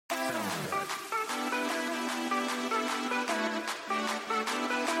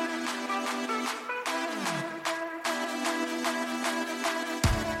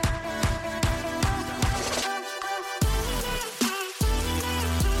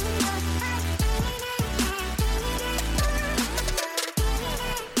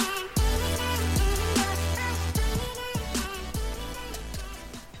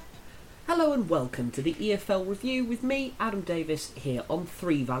welcome to the EFL review with me, Adam Davis, here on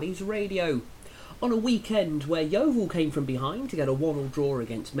Three Valleys Radio. On a weekend where Yeovil came from behind to get a 1-1 draw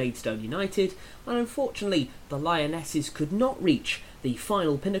against Maidstone United, and unfortunately the Lionesses could not reach the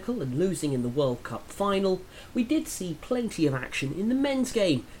final pinnacle and losing in the World Cup final, we did see plenty of action in the men's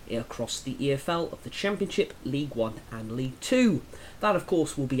game across the EFL of the Championship, League 1 and League 2. That of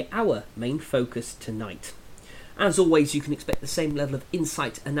course will be our main focus tonight. As always, you can expect the same level of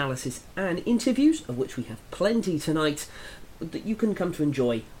insight, analysis and interviews, of which we have plenty tonight, that you can come to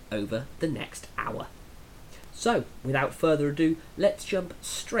enjoy over the next hour. So, without further ado, let's jump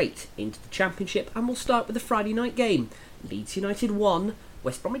straight into the Championship, and we'll start with the Friday night game. Leeds United 1,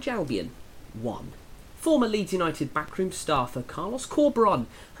 West Bromwich Albion 1. Former Leeds United backroom staffer Carlos Corberan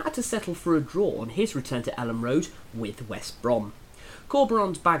had to settle for a draw on his return to Elland Road with West Brom.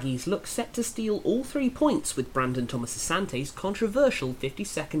 Corberan's Baggies look set to steal all 3 points with Brandon Thomas-Asante's controversial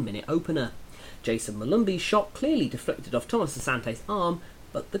 52nd minute opener. Jason Malumbi's shot clearly deflected off Thomas-Asante's arm,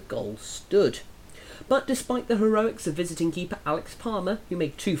 but the goal stood. But despite the heroics of visiting keeper Alex Palmer, who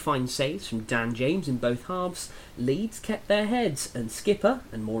made 2 fine saves from Dan James in both halves, Leeds kept their heads and skipper,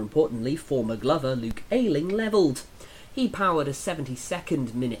 and more importantly former Glover Luke Ayling, levelled. He powered a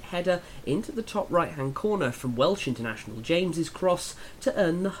 72nd minute header into the top right hand corner from Welsh international James's cross to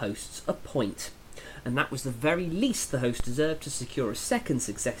earn the hosts a point. And that was the very least the hosts deserved to secure a second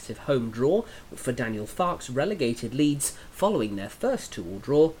successive home draw for Daniel Farke's relegated Leeds following their first 2-2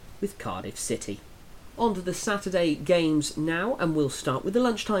 draw with Cardiff City. On to the Saturday games now, and we'll start with the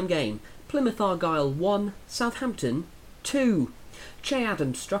lunchtime game. Plymouth Argyle 1, Southampton 2. Che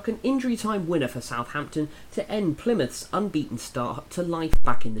Adams struck an injury-time winner for Southampton to end Plymouth's unbeaten start to life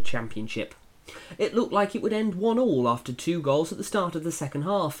back in the Championship. It looked like it would end 1-1 after 2 goals at the start of the second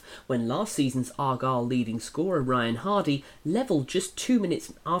half, when last season's Argyle leading scorer Ryan Hardy levelled just 2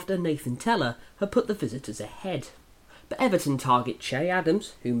 minutes after Nathan Teller had put the visitors ahead. But Everton target Che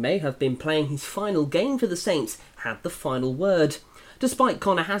Adams, who may have been playing his final game for the Saints, had the final word. Despite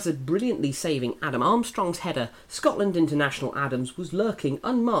Connor Hazard brilliantly saving Adam Armstrong's header, Scotland international Adams was lurking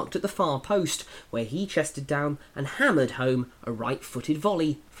unmarked at the far post, where he chested down and hammered home a right-footed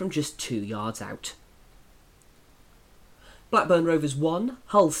volley from just 2 yards out. Blackburn Rovers 1,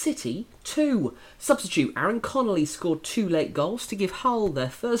 Hull City 2. Substitute Aaron Connolly scored 2 late goals to give Hull their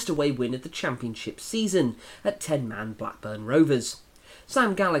first away win of the Championship season at 10-man Blackburn Rovers.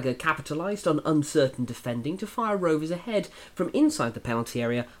 Sam Gallagher capitalised on uncertain defending to fire Rovers ahead from inside the penalty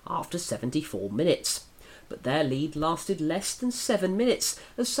area after 74 minutes. But their lead lasted less than 7 minutes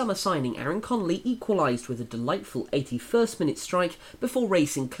as summer signing Aaron Connolly equalised with a delightful 81st minute strike before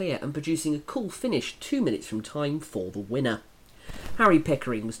racing clear and producing a cool finish 2 minutes from time for the winner. Harry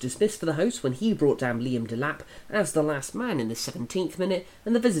Pickering was dismissed for the hosts when he brought down Liam Delap as the last man in the 17th minute,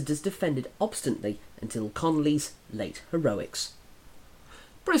 and the visitors defended obstinately until Connolly's late heroics.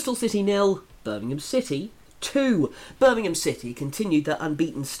 Bristol City 0, Birmingham City 2. Birmingham City continued their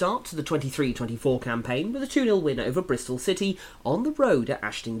unbeaten start to the 23-24 campaign with a 2-0 win over Bristol City on the road at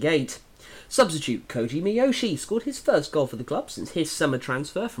Ashton Gate. Substitute Koji Miyoshi scored his first goal for the club since his summer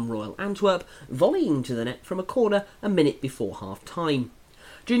transfer from Royal Antwerp, volleying to the net from a corner a minute before half-time.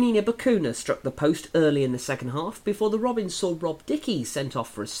 Janina Bakuna struck the post early in the second half before the Robins saw Rob Dickey sent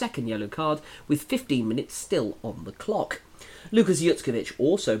off for a second yellow card with 15 minutes still on the clock. Lukas Jutskovic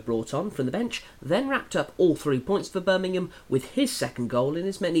also brought on from the bench, then wrapped up all 3 points for Birmingham with his second goal in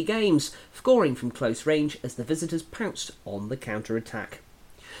as many games, scoring from close range as the visitors pounced on the counter-attack.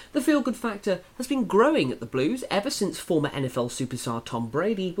 The feel-good factor has been growing at the Blues ever since former NFL superstar Tom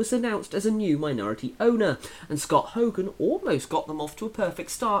Brady was announced as a new minority owner, and Scott Hogan almost got them off to a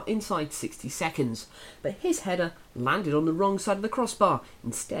perfect start inside 60 seconds, but his header landed on the wrong side of the crossbar,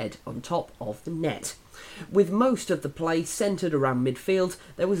 instead on top of the net. With most of the play centred around midfield,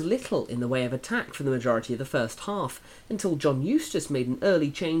 there was little in the way of attack for the majority of the first half, until John Eustace made an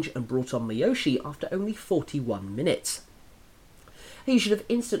early change and brought on Miyoshi after only 41 minutes. He should have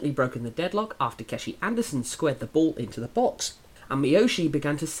instantly broken the deadlock after Keshi Anderson squared the ball into the box, and Miyoshi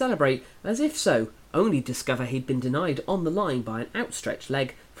began to celebrate as if so, only to discover he'd been denied on the line by an outstretched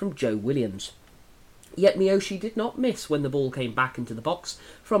leg from Joe Williams. Yet Miyoshi did not miss when the ball came back into the box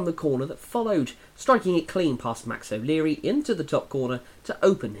from the corner that followed, striking it clean past Max O'Leary into the top corner to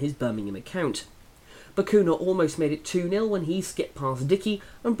open his Birmingham account. Bakuna almost made it 2-0 when he skipped past Dickey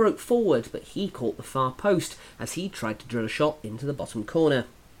and broke forward, but he caught the far post as he tried to drill a shot into the bottom corner.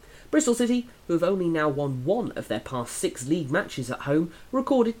 Bristol City, who have only now won 1 of their past 6 league matches at home,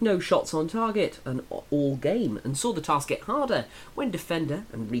 recorded no shots on target all game and saw the task get harder when defender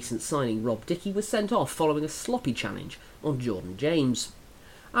and recent signing Rob Dickey was sent off following a sloppy challenge on Jordan James.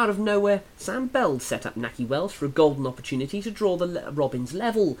 Out of nowhere, Sam Bell set up Naki Wells for a golden opportunity to draw the Robins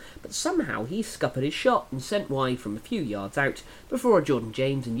level, but somehow he scuppered his shot and sent wide from a few yards out before Jordan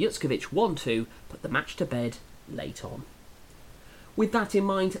James and Jutskovic 1-2 put the match to bed late on. With that in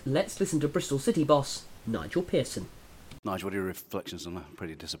mind, let's listen to Bristol City boss Nigel Pearson. Nigel, what are your reflections on a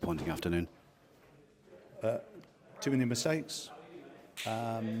pretty disappointing afternoon? Too many mistakes.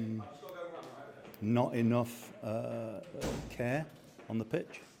 Not enough care on the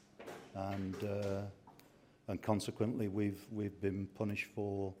pitch, and consequently we've been punished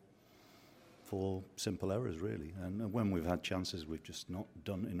for simple errors, really. And when we've had chances, we've just not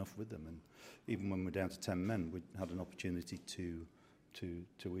done enough with them. And even when we're down to 10 men, we had an opportunity to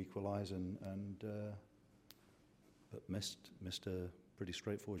equalise but missed a pretty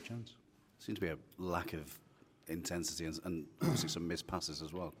straightforward chance. Seems to be a lack of intensity and obviously some missed passes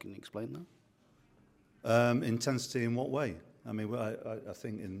as well. Can you explain that? Intensity in what way? I mean, I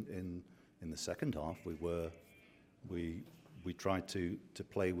think in the second half we tried to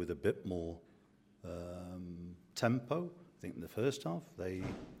play with a bit more tempo. I think in the first half they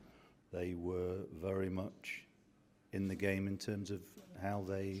were very much in the game in terms of how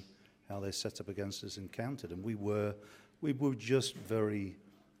they set up against us and countered, and we were just very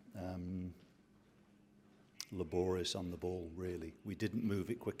laborious on the ball. Really, we didn't move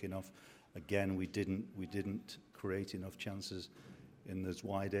it quick enough. Again, we didn't create enough chances in those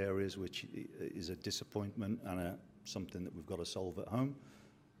wide areas, which is a disappointment and something that we've got to solve at home.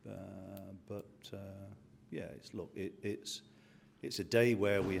 It's a day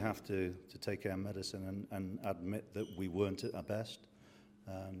where we have to take our medicine and admit that we weren't at our best,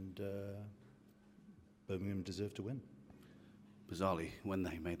 and Birmingham deserved to win. Bizarrely, when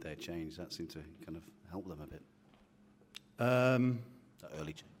they made their change, that seemed to kind of help them a bit. That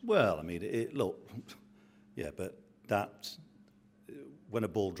early change. Well, I mean, but that when a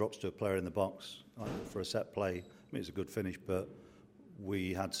ball drops to a player in the box for a set play, I mean, it's a good finish, but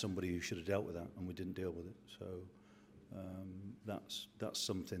we had somebody who should have dealt with that, and we didn't deal with it. So that's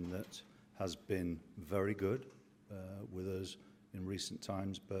something that has been very good with us in recent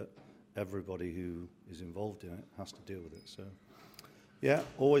times, but everybody who is involved in it has to deal with it. So, yeah,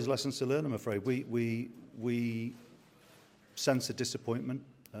 always lessons to learn, I'm afraid. We sense a disappointment.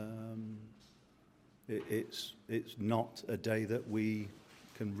 It's not a day that we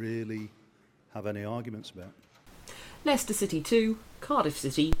can really have any arguments about. Leicester City 2, Cardiff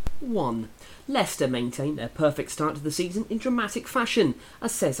City 1. Leicester maintained their perfect start to the season in dramatic fashion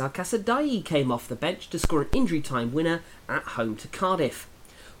as Cesar Casadei came off the bench to score an injury-time winner at home to Cardiff.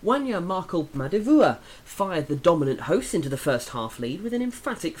 Wanya Markle Madivua fired the dominant hosts into the first half lead with an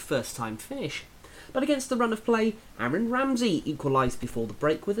emphatic first-time finish. But against the run of play, Aaron Ramsey equalised before the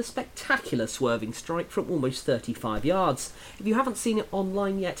break with a spectacular swerving strike from almost 35 yards. If you haven't seen it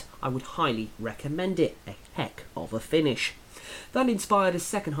online yet, I would highly recommend it. A heck of a finish. That inspired a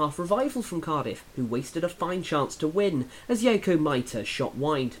second-half revival from Cardiff, who wasted a fine chance to win, as Yoko Maita shot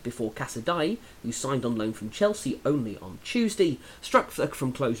wide before Casadei, who signed on loan from Chelsea only on Tuesday, struck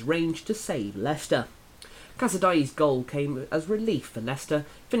from close range to save Leicester. Casadei's goal came as relief for Leicester,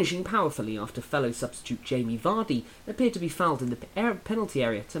 finishing powerfully after fellow substitute Jamie Vardy appeared to be fouled in the penalty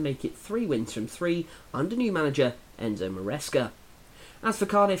area to make it 3 wins from 3 under new manager Enzo Maresca. As for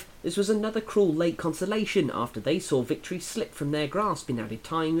Cardiff, this was another cruel late consolation after they saw victory slip from their grasp in added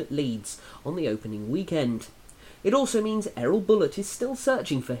time at Leeds on the opening weekend. It also means Errol Bullitt is still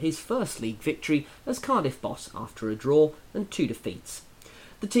searching for his first league victory as Cardiff boss after a draw and 2 defeats.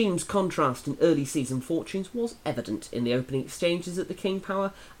 The team's contrast in early season fortunes was evident in the opening exchanges at the King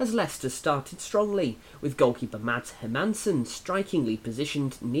Power as Leicester started strongly, with goalkeeper Mads Hermansen strikingly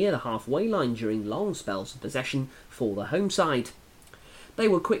positioned near the halfway line during long spells of possession for the home side. They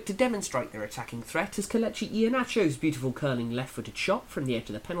were quick to demonstrate their attacking threat as Kelechi Iheanacho's beautiful curling left-footed shot from the edge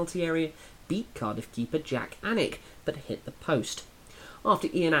of the penalty area beat Cardiff keeper Jack Anick, but hit the post. After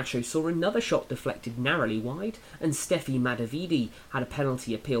Iheanacho saw another shot deflected narrowly wide, and Steffi Madavidi had a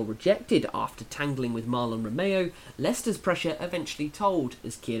penalty appeal rejected after tangling with Marlon Romeo, Leicester's pressure eventually told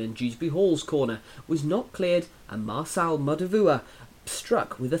as Kieran Dewsbury-Hall's corner was not cleared and Marcel Madavua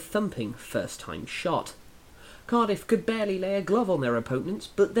struck with a thumping first-time shot. Cardiff could barely lay a glove on their opponents,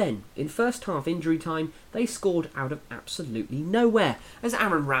 but then, in first half injury time, they scored out of absolutely nowhere, as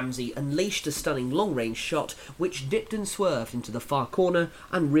Aaron Ramsey unleashed a stunning long-range shot which dipped and swerved into the far corner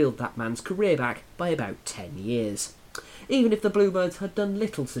and reeled that man's career back by about 10 years. Even if the Bluebirds had done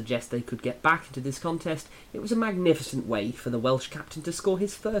little to suggest they could get back into this contest, it was a magnificent way for the Welsh captain to score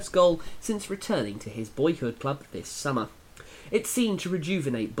his first goal since returning to his boyhood club this summer. It seemed to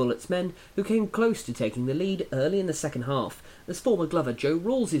rejuvenate Bullett's men, who came close to taking the lead early in the second half, as former Glover Joe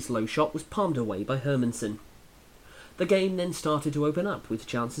Rawls' low shot was palmed away by Hermansen. The game then started to open up with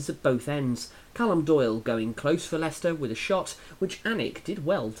chances at both ends, Callum Doyle going close for Leicester with a shot which Anik did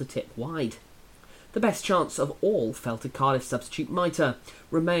well to tip wide. The best chance of all fell to Cardiff substitute Mitre.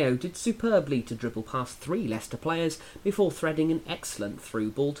 Romeo did superbly to dribble past 3 Leicester players before threading an excellent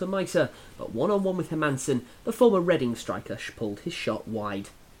through ball to Mitre, but one-on-one with Hermansen, the former Reading striker pulled his shot wide.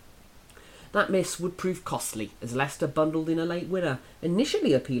 That miss would prove costly as Leicester bundled in a late winner,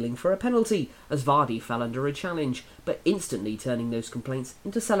 initially appealing for a penalty as Vardy fell under a challenge, but instantly turning those complaints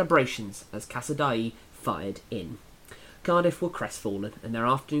into celebrations as Casadei fired in. Cardiff were crestfallen, and their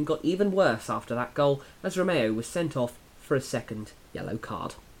afternoon got even worse after that goal as Romeo was sent off for a second yellow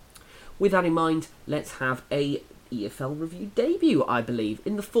card. With that in mind, let's have a EFL review debut, I believe,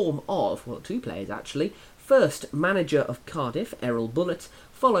 in the form of, well, 2 players actually. First, manager of Cardiff, Errol Bullett,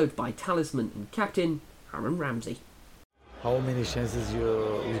 followed by talisman and captain, Aaron Ramsey. How many chances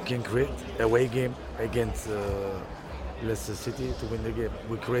you can create away game against Leicester City to win the game?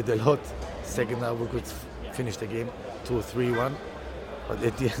 We created a lot. Second half we could finish the game 2-3-1, but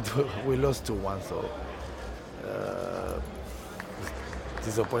at the end we lost 2-1. So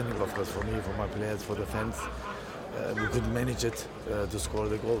disappointing, of course, for me, for my players, for the fans. We couldn't manage it to score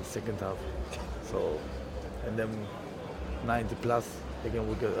the goal second half. So, and then 90 plus again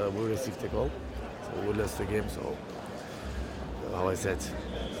we received the goal, so we lost the game. So, how I said,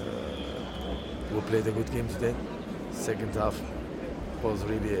 we played a good game today. Second half was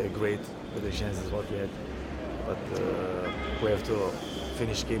really great with the chances what we had, but we have to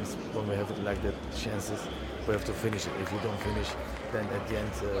finish games when we have like that chances. We have to finish it. If you don't finish, then at the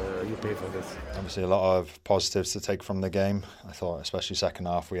end you pay for this. Obviously, a lot of positives to take from the game. I thought, especially second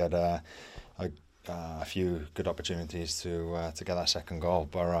half, we had a few good opportunities to get that second goal,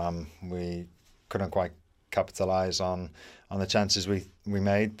 but we couldn't quite capitalise on the chances we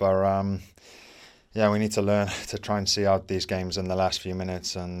made. But yeah, we need to learn to try and see out these games in the last few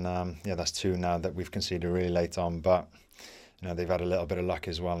minutes, and yeah, that's 2 now that we've conceded really late on. But you know, they've had a little bit of luck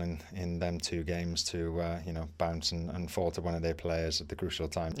as well in them 2 games to bounce and fall to one of their players at the crucial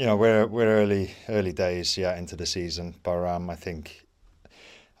time. You know, we're early days into the season, but I think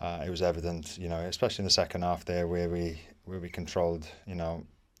it was evident, you know, especially in the second half there, where we controlled, you know,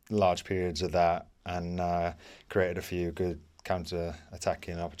 large periods of that and created a few good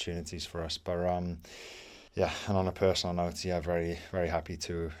counter-attacking opportunities for us. But yeah, and on a personal note, yeah, very, very happy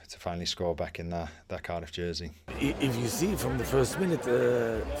to finally score back in that Cardiff jersey. If you see from the first minute,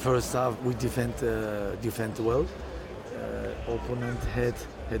 first half, we defend well. Opponent had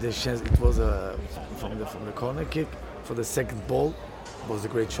a chance. It was from the corner kick for the second ball. It was a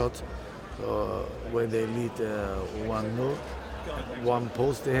great shot. When they lead 1-0, one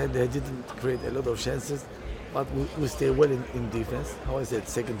post they didn't create a lot of chances, but we stay well in defense. How I said,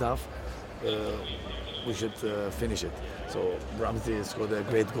 second half. We should finish it. So Ramsey scored a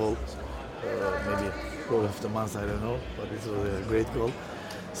great goal, maybe goal of the month, I don't know, but it was a great goal.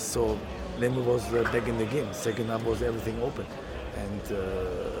 So Lemu was back in the game. Second half was everything open, and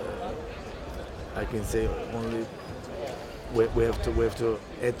I can say only we have to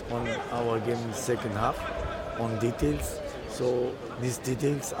add on our game in the second half on details. So these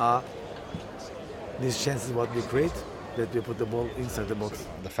details are these chances what we create, that we put the ball inside the box.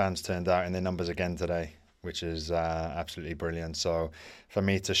 The fans turned out in their numbers again today, which is absolutely brilliant. So for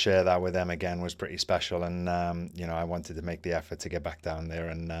me to share that with them again was pretty special, and you know, I wanted to make the effort to get back down there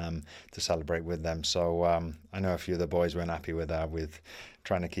and to celebrate with them. So I know a few of the boys weren't happy with that, with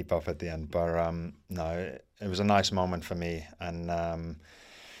trying to keep up at the end, but no, it was a nice moment for me, and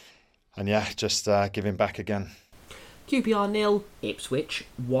yeah, just giving back again. QPR 0, Ipswich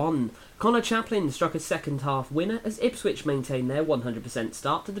 1. Connor Chaplin struck a second half winner as Ipswich maintained their 100%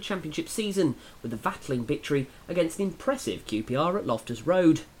 start to the Championship season with a battling victory against an impressive QPR at Loftus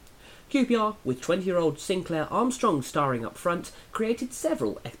Road. QPR, with 20-year-old Sinclair Armstrong starring up front, created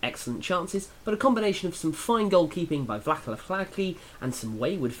several excellent chances, but a combination of some fine goalkeeping by Vlatko Flacki and some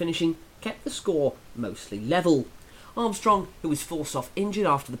wayward finishing kept the score mostly level. Armstrong, who was forced off injured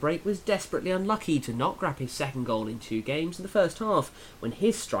after the break, was desperately unlucky to not grab his second goal in 2 games in the first half, when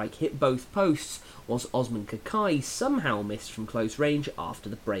his strike hit both posts, whilst Osman Kakai somehow missed from close range after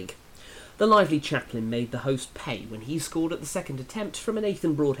the break. The lively Chaplin made the host pay when he scored at the second attempt from a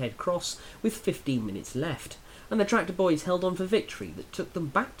Nathan Broadhead cross with 15 minutes left, and the Tractor Boys held on for victory that took them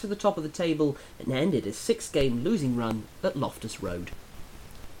back to the top of the table and ended a 6-game losing run at Loftus Road.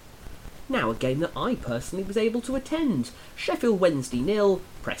 Now a game that I personally was able to attend. Sheffield Wednesday 0,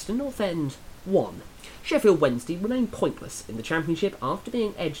 Preston North End 1. Sheffield Wednesday remained pointless in the Championship after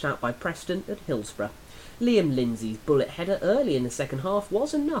being edged out by Preston at Hillsborough. Liam Lindsay's bullet header early in the second half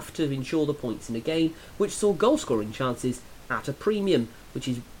was enough to ensure the points in a game which saw goal-scoring chances at a premium, which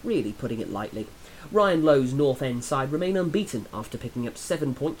is really putting it lightly. Ryan Lowe's North End side remain unbeaten after picking up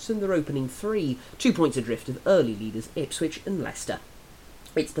 7 points in their opening 3, 2 points adrift of early leaders Ipswich and Leicester.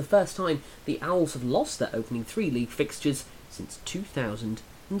 It's the first time the Owls have lost their opening 3 league fixtures since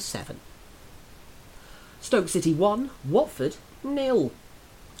 2007. Stoke City 1, Watford 0.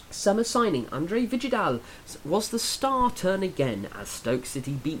 Summer signing Andre Vigidal was the star turn again as Stoke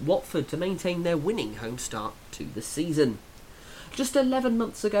City beat Watford to maintain their winning home start to the season. Just 11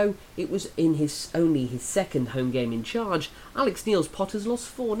 months ago, it was in only his second home game in charge, Alex Neil's Potters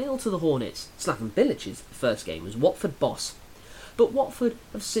lost 4-0 to the Hornets, Slaven Bilic's first game as Watford boss. But Watford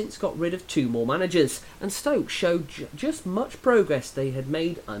have since got rid of 2 more managers, and Stoke showed just much progress they had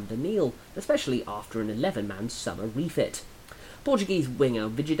made under Neil, especially after an 11-man summer refit. Portuguese winger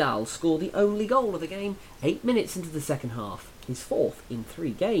Vigidal scored the only goal of the game 8 minutes into the second half, his 4th in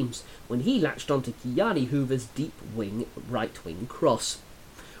 3 games, when he latched onto Kiani Hoover's deep right-wing cross.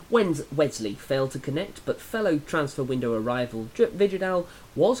 Wesley failed to connect, but fellow transfer window arrival Vigidal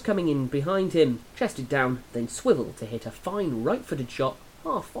was coming in behind him, chested down, then swiveled to hit a fine right-footed shot,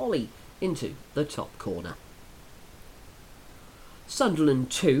 half volley, into the top corner.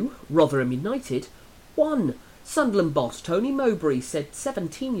 Sunderland 2, Rotherham United 1. Sunderland boss Tony Mowbray said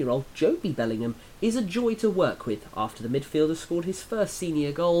 17-year-old Joby Bellingham is a joy to work with after the midfielder scored his first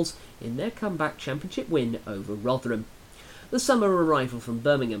senior goals in their comeback championship win over Rotherham. The summer arrival from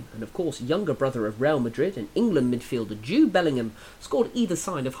Birmingham and of course younger brother of Real Madrid and England midfielder Jude Bellingham scored either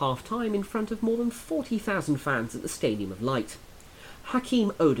side of half-time in front of more than 40,000 fans at the Stadium of Light.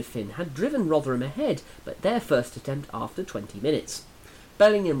 Hakeem Odafin had driven Rotherham ahead, but their first attempt after 20 minutes.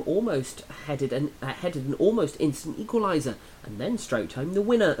 Bellingham almost headed an almost instant equaliser and then stroked home the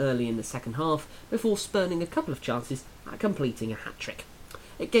winner early in the second half before spurning a couple of chances at completing a hat-trick.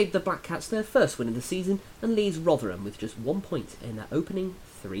 It gave the Black Cats their first win of the season and leaves Rotherham with just 1 point in their opening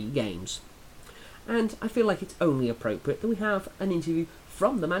 3 games. And I feel like it's only appropriate that we have an interview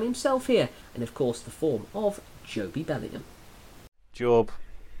from the man himself here, and of course the form of Joby Bellingham. Job,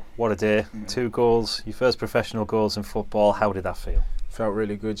 what a day. 2 goals, your first professional goals in football. How did that feel? Felt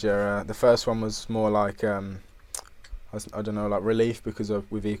really good, yeah. The first one was more like, I don't know, like relief because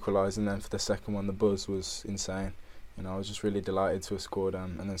we've equalised, and then for the second one the buzz was insane. You know, I was just really delighted to have scored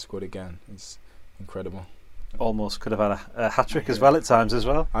and then scored again. It's incredible. Almost could have had a hat-trick as well at times as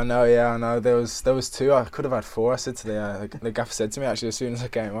well. I know, yeah, I know. There was 2. I could have had 4. I said to the gaffer said to me actually as soon as I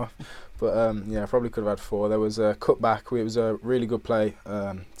came off. But yeah, I probably could have had 4. There was a cutback. It was a really good play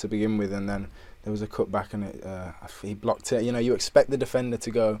to begin with, and then there was a cutback and he blocked it. You know, you expect the defender to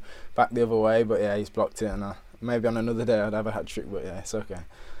go back the other way, but yeah, he's blocked it. And maybe on another day I'd have a hat-trick, but yeah, it's okay.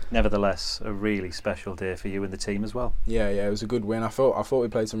 Nevertheless, a really special day for you and the team as well. Yeah, it was a good win. I thought we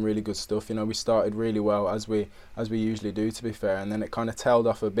played some really good stuff. You know, we started really well as we usually do, to be fair, and then it kind of tailed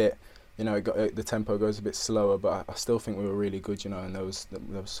off a bit. You know, the tempo goes a bit slower, but I still think we were really good. You know, and there was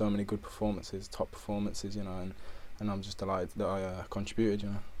so many good performances, top performances. You know, and I'm just delighted that I contributed. You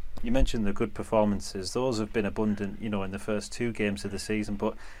know. You mentioned the good performances. Those have been abundant, you know, in the first 2 games of the season.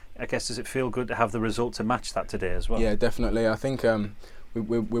 But I guess does it feel good to have the result to match that today as well? Yeah, definitely. I think.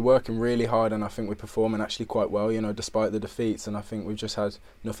 We're working really hard, and I think we're performing actually quite well, you know, despite the defeats, and I think we've just had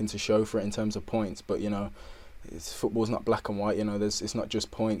nothing to show for it in terms of points. But you know, football's not black and white, you know. It's not just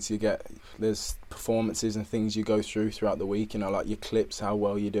points. There's performances and things you go throughout the week, you know, like your clips, how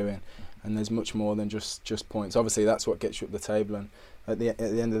well you're doing, and there's much more than just points. Obviously, that's what gets you up the table, and at the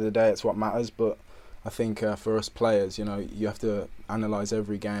end of the day, it's what matters. But I think for us players, you know, you have to analyse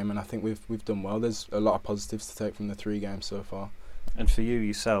every game, and I think we've done well. There's a lot of positives to take from the 3 games so far. And for you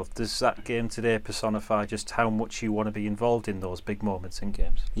yourself, does that game today personify just how much you want to be involved in those big moments in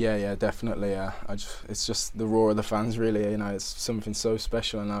games? Yeah, definitely. Yeah, it's just the roar of the fans, really. You know, it's something so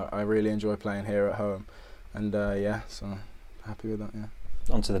special, and I really enjoy playing here at home. And yeah, so happy with that.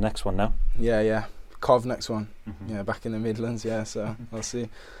 Yeah. On to the next one now. Yeah. Cov next one. Mm-hmm. Yeah, back in the Midlands. Yeah, so we'll see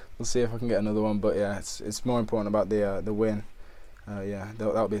if I can get another one. But yeah, it's more important about the win. Yeah,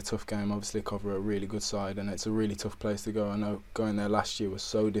 that'll be a tough game. Obviously, Cov are a really good side, and it's a really tough place to go. I know going there last year was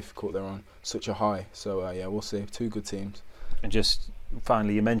so difficult. They're on such a high. So yeah, we'll see. 2 good teams. And just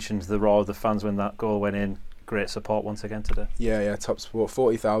finally, you mentioned the roar of the fans when that goal went in. Great support once again today. Yeah, top support.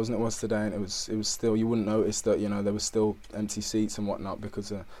 40,000 it was today, and it was still. You wouldn't notice that, you know, there was still empty seats and whatnot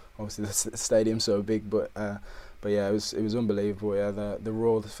because obviously the stadium's so big. But yeah, it was unbelievable. Yeah, the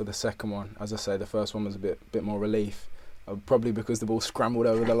roar for the second one. As I say, the first one was a bit more relief. Probably because the ball scrambled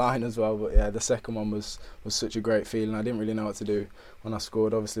over the line as well. But yeah, the second one was such a great feeling. I didn't really know what to do when I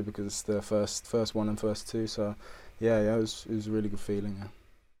scored, obviously, because it's the first one and first two. So yeah, it was a really good feeling. Yeah.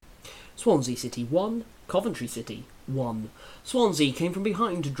 Swansea City 1, Coventry City 1. Swansea came from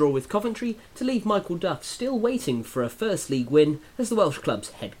behind to draw with Coventry to leave Michael Duff still waiting for a first league win as the Welsh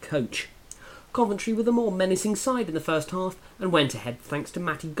club's head coach. Coventry were the more menacing side in the first half and went ahead thanks to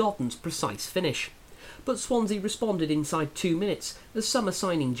Matty Godden's precise finish. But Swansea responded inside 2 minutes as summer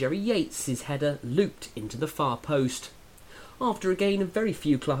signing Jerry Yates' header looped into the far post. After a gain of very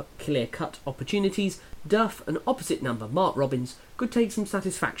few clear-cut opportunities, Duff and opposite number Mark Robbins could take some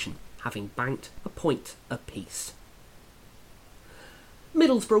satisfaction, having banked a point apiece.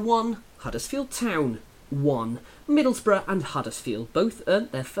 Middlesbrough 1, Huddersfield Town 1. Middlesbrough and Huddersfield both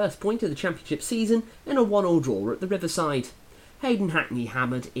earned their first point of the Championship season in a 1-1 draw at the Riverside. Hayden Hackney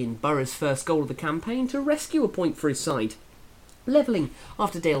hammered in Borough's first goal of the campaign to rescue a point for his side, levelling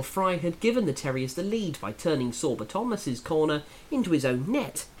after Dale Fry had given the Terriers the lead by turning Sorba Thomas's corner into his own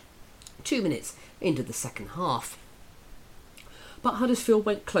net 2 minutes into the second half. But Huddersfield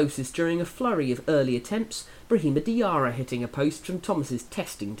went closest during a flurry of early attempts, Brahima Diarra hitting a post from Thomas's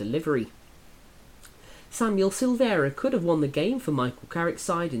testing delivery. Samuel Silvera could have won the game for Michael Carrick's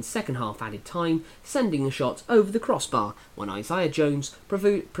side in second half added time, sending a shot over the crossbar when Isaiah Jones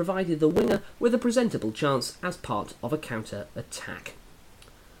provided the winger with a presentable chance as part of a counter-attack.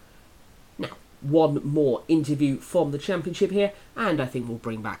 Now, one more interview from the Championship here, and I think we'll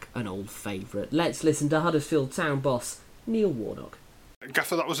bring back an old favourite. Let's listen to Huddersfield Town boss Neil Warnock.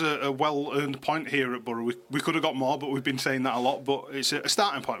 Gaffer, that was a well-earned point here at Borough. We could have got more, but we've been saying that a lot. But it's a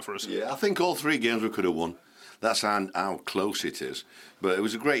starting point for us. Yeah, I think all 3 games we could have won. That's how close it is. But it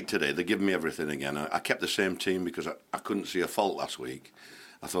was great today. They give me everything again. I kept the same team because I couldn't see a fault last week.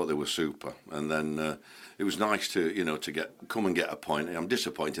 I thought they were super. And then it was nice to come and get a point. I'm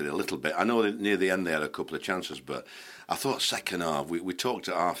disappointed a little bit. I know that near the end they had a couple of chances, but I thought second half, we talked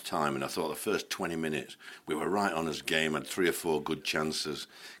at half time, and I thought the first 20 minutes we were right on his game, had 3 or 4 good chances,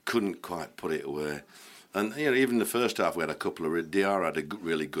 couldn't quite put it away. And even the first half we had a couple of... Diarra had a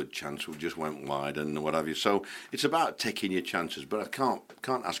really good chance, we just went wide and what have you. So it's about taking your chances, but I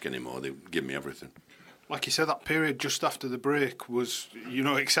can't ask any more. They give me everything. Like you said, that period just after the break was,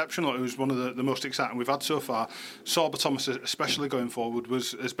 exceptional. It was one of the most exciting we've had so far. Sorba Thomas, especially going forward,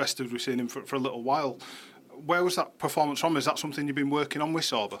 was as best as we've seen him for a little while. Where was that performance from? Is that something you've been working on with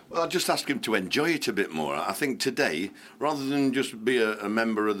Sorba? Well, I just ask him to enjoy it a bit more. I think today, rather than just be a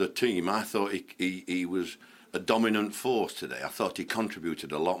member of the team, I thought he was a dominant force today. I thought he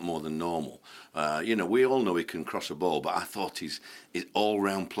contributed a lot more than normal. We all know he can cross a ball, but I thought his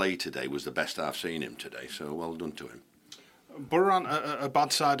all-round play today was the best I've seen him today, so well done to him. Borough aren't a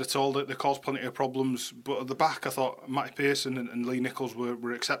bad side at all. They caused plenty of problems, but at the back I thought Matty Pearson and Lee Nichols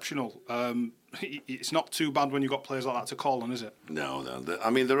were exceptional. It's not too bad when you've got players like that to call on, is it? No.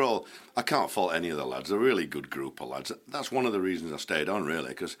 They're all... I can't fault any of the lads. They're a really good group of lads. That's one of the reasons I stayed on, really,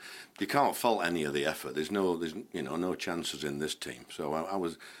 because you can't fault any of the effort. There's no chances in this team. So I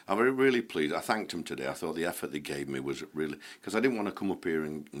was really pleased. I thanked them today. I thought the effort they gave me was really... Because I didn't want to come up here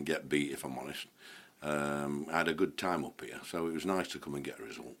and get beat, if I'm honest. I had a good time up here, so it was nice to come and get a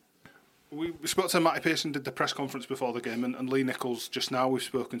result. We spoke to Matty Pearson, did the press conference before the game, and Lee Nichols just now. We've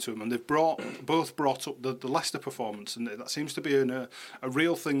spoken to him, and they've both brought up the Leicester performance, and that seems to be a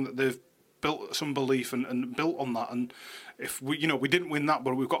real thing that they've built some belief and built on that. And if we didn't win that,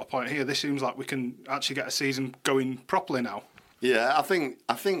 but we've got a point here. This seems like we can actually get a season going properly now. Yeah,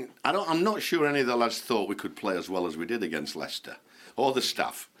 I'm not sure any of the lads thought we could play as well as we did against Leicester, or the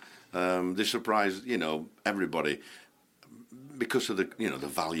staff. They surprised, everybody because of the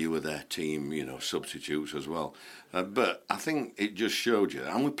value of their team, substitutes as well. But I think it just showed you,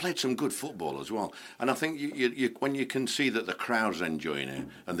 and we played some good football as well. And I think you when you can see that the crowd's enjoying it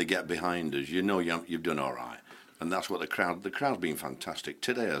and they get behind us, you've done all right. And that's what the crowd's been fantastic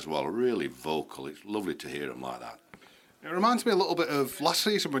today as well. Really vocal. It's lovely to hear them like that. It reminds me a little bit of last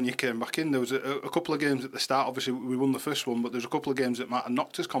season when you came back in. There was a couple of games at the start. Obviously, we won the first one, but there's a couple of games that might have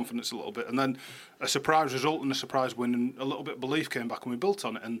knocked us confidence a little bit. And then a surprise result and a surprise win and a little bit of belief came back and we built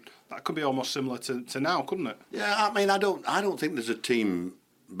on it. And that could be almost similar to now, couldn't it? Yeah, I don't think there's a team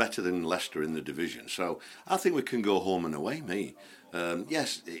better than Leicester in the division. So I think we can go home and away, me.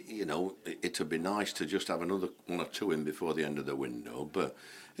 Yes, it'd be nice to just have another 1 or 2 in before the end of the window, but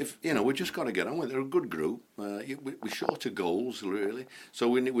if we just got to get on with it. They're a good group. We're short of goals, really, so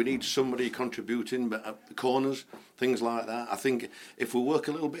we need somebody contributing, but at the corners, things like that. I think if we work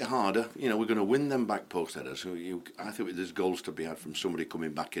a little bit harder, we're going to win them back post headers. I think there's goals to be had from somebody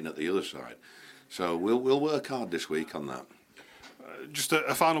coming back in at the other side. So we'll work hard this week on that. Just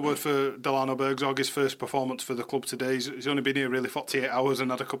a final word for Delano Bergzorg, his first performance for the club today. He's only been here really 48 hours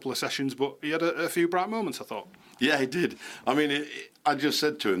and had a couple of sessions, but he had a few bright moments, I thought. Yeah, he did. I mean, I just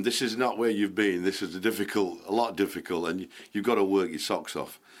said to him, this is not where you've been. This is a lot difficult, and you've got to work your socks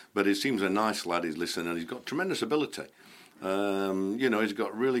off. But he seems a nice lad, he's listening, and he's got tremendous ability. He's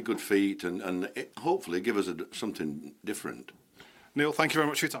got really good feet, and hopefully give us something different. Neil, thank you very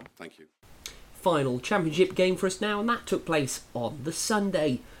much for your time. Thank you. Final Championship game for us now, and that took place on the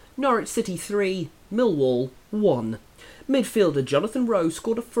Sunday. Norwich City 3, Millwall 1. Midfielder Jonathan Rowe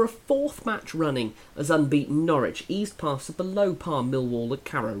scored for a fourth match running as unbeaten Norwich eased past a below-par Millwall at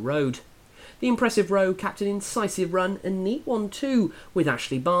Carrow Road. The impressive Rowe capped an incisive run and neat one too, with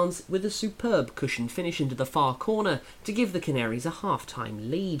Ashley Barnes with a superb cushioned finish into the far corner to give the Canaries a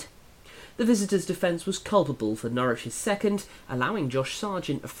half-time lead. The visitors' defence was culpable for Norwich's second, allowing Josh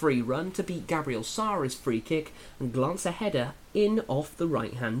Sargent a free run to beat Gabriel Sara's free kick and glance a header in off the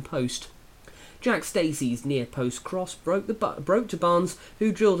right-hand post. Jack Stacey's near-post cross broke to Barnes,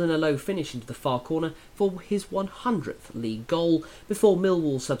 who drilled in a low finish into the far corner for his 100th league goal, before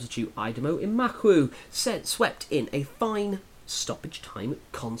Millwall substitute Idemo Imakwu swept in a fine stoppage-time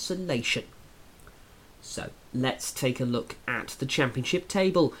consolation. So, let's take a look at the Championship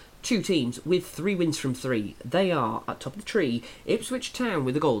table. Two teams with 3 wins from 3. They are, at top of the tree, Ipswich Town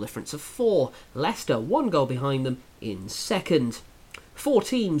with a goal difference of 4, Leicester 1 goal behind them in second. 4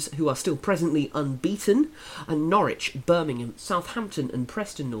 teams who are still presently unbeaten, and Norwich, Birmingham, Southampton and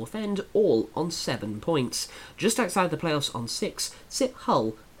Preston North End all on 7 points. Just outside the playoffs on 6 sit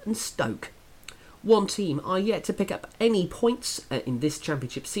Hull and Stoke. 1 team are yet to pick up any points in this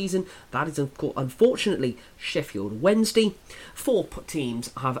Championship season. That is unfortunately Sheffield Wednesday. 4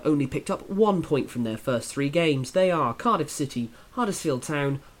 teams have only picked up 1 point from their first 3 games. They are Cardiff City, Huddersfield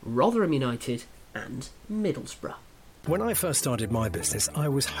Town, Rotherham United and Middlesbrough. When I first started my business, I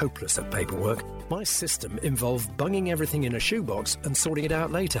was hopeless at paperwork. My system involved bunging everything in a shoebox and sorting it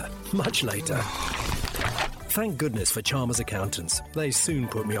out later, much later. Thank goodness for Chalmers Accountants. They soon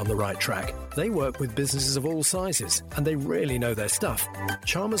put me on the right track. They work with businesses of all sizes, and they really know their stuff.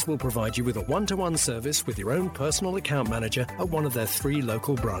 Chalmers will provide you with a one-to-one service with your own personal account manager at one of their 3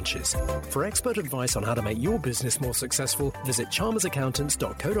 local branches. For expert advice on how to make your business more successful, visit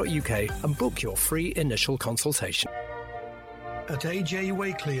chalmersaccountants.co.uk and book your free initial consultation. At AJ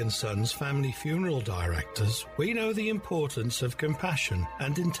Wakely & Sons Family Funeral Directors, we know the importance of compassion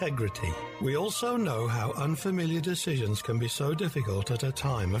and integrity. We also know how unfamiliar decisions can be so difficult at a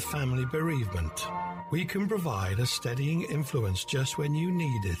time of family bereavement. We can provide a steadying influence just when you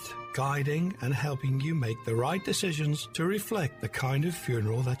need it, guiding and helping you make the right decisions to reflect the kind of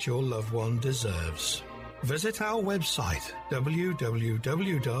funeral that your loved one deserves. Visit our website,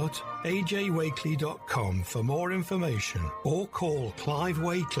 www.ajwakely.com, for more information, or call Clive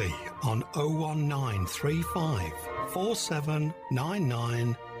Wakely on 01935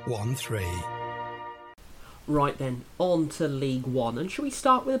 479913. Right then, on to League One, and shall we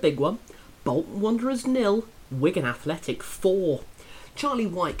start with a big one? Bolton Wanderers 0, Wigan Athletic 4. Charlie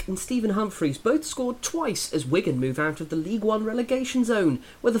Wyke and Stephen Humphreys both scored twice as Wigan move out of the League One relegation zone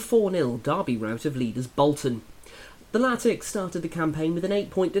with a 4-0 derby rout of leaders Bolton. The Latics started the campaign with an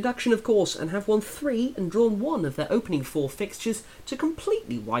 8-point deduction, of course, and have won 3 and drawn 1 of their opening 4 fixtures to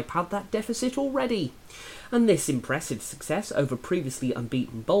completely wipe out that deficit already. And this impressive success over previously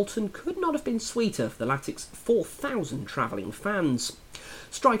unbeaten Bolton could not have been sweeter for the Latics' 4,000 travelling fans.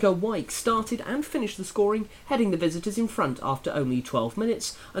 Striker Wyke started and finished the scoring, heading the visitors in front after only 12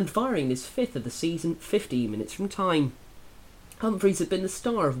 minutes and firing his 5th of the season 15 minutes from time. Humphreys had been the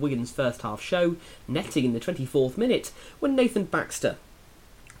star of Wigan's first half show, netting in the 24th minute when Nathan Baxter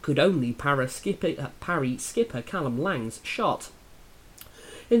could only parry skipper Callum Lang's shot.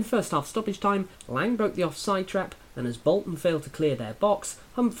 In the first half stoppage time, Lang broke the offside trap, and as Bolton failed to clear their box,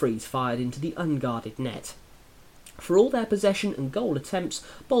 Humphreys fired into the unguarded net. For all their possession and goal attempts,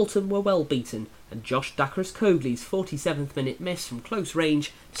 Bolton were well beaten, and Josh Dakras-Cogley's 47th minute miss from close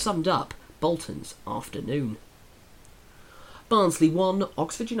range summed up Bolton's afternoon. Barnsley 1,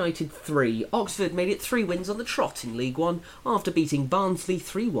 Oxford United 3. Oxford made it 3 wins on the trot in League One after beating Barnsley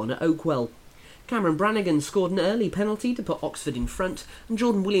 3-1 at Oakwell. Cameron Brannigan scored an early penalty to put Oxford in front, and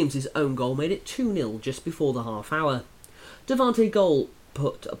Jordan Williams' own goal made it 2-0 just before the half hour. Devante Goal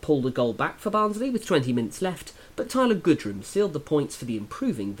pulled a goal back for Barnsley with 20 minutes left, but Tyler Goodrum sealed the points for the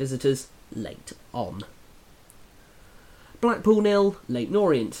improving visitors late on. Blackpool 0, Leyton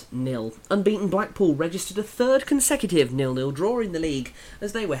Orient 0. Unbeaten Blackpool registered a 3rd consecutive 0-0 draw in the league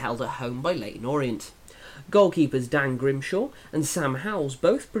as they were held at home by Leyton Orient. Goalkeepers Dan Grimshaw and Sam Howells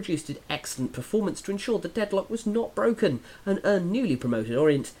both produced an excellent performance to ensure the deadlock was not broken and earned newly promoted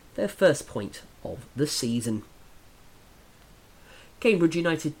Orient their first point of the season. Cambridge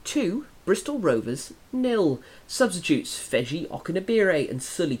United 2, Bristol Rovers 0. Substitutes Feji Okunabire and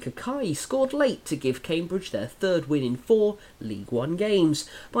Sully Kakai scored late to give Cambridge their third win in 4 League One games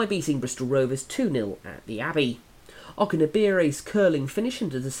by beating Bristol Rovers 2-0 at the Abbey. Okunabire's curling finish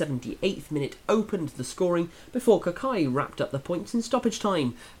into the 78th minute opened the scoring before Kakai wrapped up the points in stoppage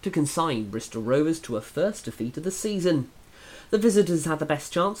time to consign Bristol Rovers to a first defeat of the season. The visitors had the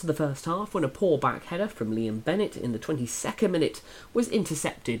best chance of the first half when a poor back header from Liam Bennett in the 22nd minute was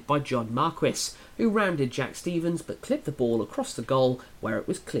intercepted by John Marquis, who rounded Jack Stevens but clipped the ball across the goal where it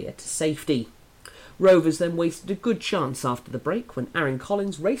was clear to safety. Rovers then wasted a good chance after the break when Aaron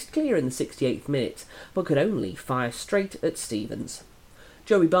Collins raced clear in the 68th minute, but could only fire straight at Stevens.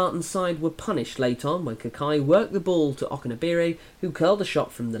 Joey Barton's side were punished late on when Kakai worked the ball to Okunabire, who curled a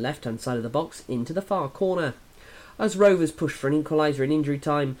shot from the left-hand side of the box into the far corner. As Rovers pushed for an equaliser in injury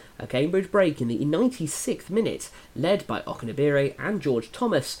time, a Cambridge break in the 96th minute, led by Okunabire and George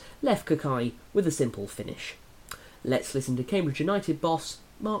Thomas, left Kakai with a simple finish. Let's listen to Cambridge United boss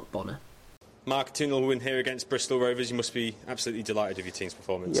Mark Bonner. Mark, 2-0 win here against Bristol Rovers. You must be absolutely delighted with your team's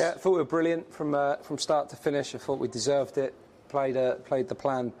performance. Yeah, I thought we were brilliant from start to finish. I thought we deserved it. Played the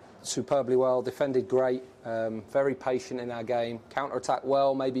plan superbly well. Defended great. Very patient in our game. Counter-attack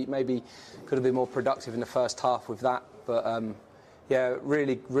well. Maybe could have been more productive in the first half with that. But yeah,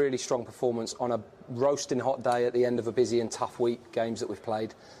 really strong performance on a roasting hot day at the end of a busy and tough week. Games that we've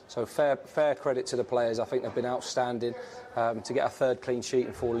played. So fair credit to the players. I think they've been outstanding. To get a third clean sheet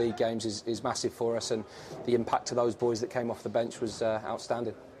in 4 league games is massive for us, and the impact to those boys that came off the bench was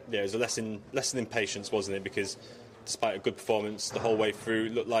outstanding. Yeah, it was a lesson in patience, wasn't it? Because despite a good performance the whole way through,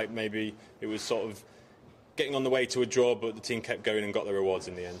 it looked like maybe it was sort of getting on the way to a draw, but the team kept going and got the rewards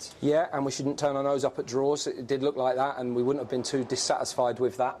in the end. Yeah, and we shouldn't turn our nose up at draws. It did look like that, and we wouldn't have been too dissatisfied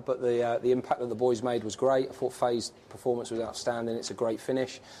with that, but the impact that the boys made was great. I thought Faye's performance was outstanding. It's a great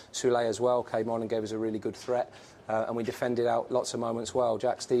finish. Souley as well came on and gave us a really good threat, and we defended out lots of moments well.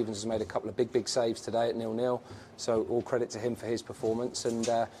 Jack Stevens has made a couple of big saves today at 0-0, so all credit to him for his performance, and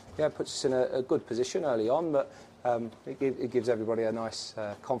yeah, puts us in a good position early on, but it gives everybody a nice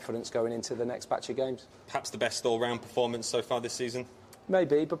confidence going into the next batch of games. Perhaps the best all-round performance so far this season?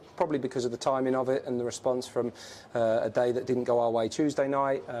 Maybe, but probably because of the timing of it and the response from a day that didn't go our way Tuesday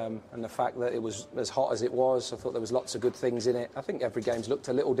night, and the fact that it was as hot as it was. I thought there was lots of good things in it. I think every game's looked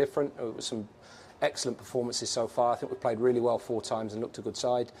a little different. It was some excellent performances so far. I think we've played really well 4 times and looked a good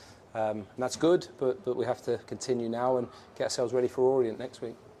side. And that's good, but we have to continue now and get ourselves ready for Orient next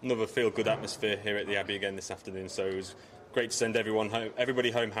week. Another feel-good atmosphere here at the Abbey again this afternoon, so it was great to send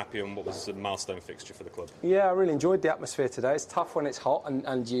everybody home happy on what was a milestone fixture for the club. Yeah, I really enjoyed the atmosphere today. It's tough when it's hot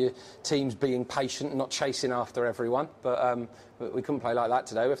and your team's being patient and not chasing after everyone, but we couldn't play like that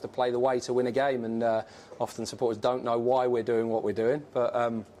today. We have to play the way to win a game, and often supporters don't know why we're doing what we're doing, but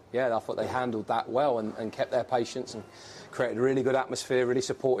yeah, I thought they handled that well and kept their patience and created a really good atmosphere, really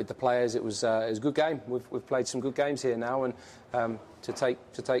supported the players. It was a good game. We've played some good games here now, and to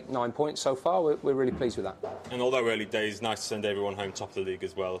take 9 points so far, we're really pleased with that. And although early days, nice to send everyone home top of the league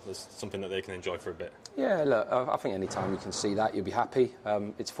as well. It's something that they can enjoy for a bit. Yeah, look, I think any time you can see that, you'll be happy.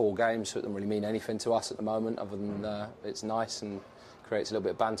 It's 4 games, so it doesn't really mean anything to us at the moment, other than it's nice and creates a little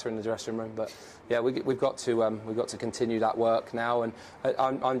bit of banter in the dressing room. But yeah, we've got to continue that work now, and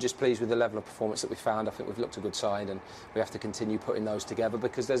I'm just pleased with the level of performance that we found. I think we've looked a good side, and we have to continue putting those together,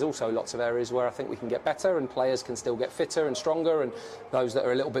 because there's also lots of areas where I think we can get better, and players can still get fitter and stronger, and those that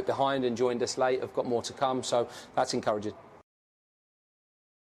are a little bit behind and joined us late have got more to come, so that's encouraging.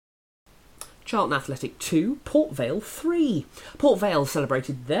 Charlton Athletic 2, Port Vale 3. Port Vale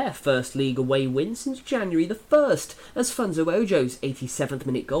celebrated their first league away win since January the 1st, as Funzo Ojo's 87th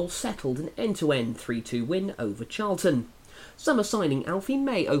minute goal settled an end-to-end 3-2 win over Charlton. Summer signing Alfie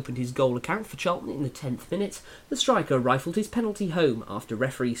May opened his goal account for Charlton in the 10th minute. The striker rifled his penalty home after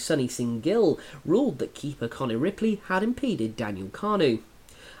referee Sonny Singh Gill ruled that keeper Conor Ripley had impeded Daniel Kanu.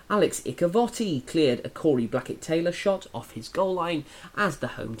 Alex Ikavotti cleared a Corey Blackett-Taylor shot off his goal line as the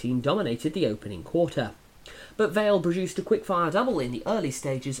home team dominated the opening quarter. But Vale produced a quick-fire double in the early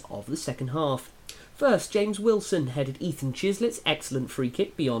stages of the second half. First, James Wilson headed Ethan Chislett's excellent free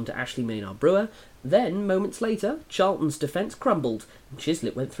kick beyond Ashley Maynard-Brewer. Then, moments later, Charlton's defence crumbled and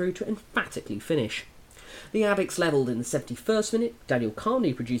Chislett went through to emphatically finish. The Abbicks levelled in the 71st minute, Daniel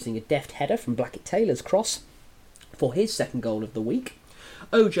Carney producing a deft header from Blackett-Taylor's cross for his second goal of the week.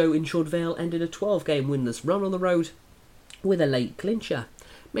 Ojo ensured Vale ended a 12-game winless run on the road with a late clincher.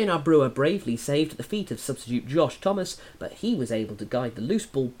 Maynard Brewer bravely saved at the feet of substitute Josh Thomas, but he was able to guide the loose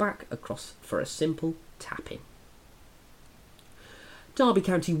ball back across for a simple tap-in. Derby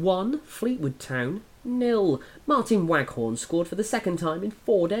County 1, Fleetwood Town 0. Martin Waghorn scored for the second time in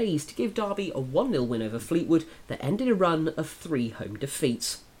 4 days to give Derby a 1-0 win over Fleetwood that ended a run of 3 home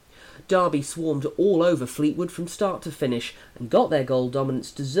defeats. Derby swarmed all over Fleetwood from start to finish and got their goal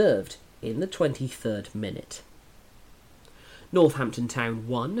dominance deserved in the 23rd minute. Northampton Town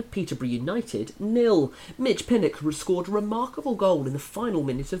 1, Peterborough United 0. Mitch Pinnock scored a remarkable goal in the final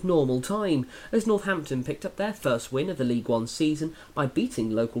minute of normal time as Northampton picked up their first win of the League One season by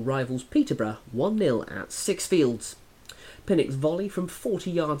beating local rivals Peterborough 1-0 at Sixfields. Pinnock's volley from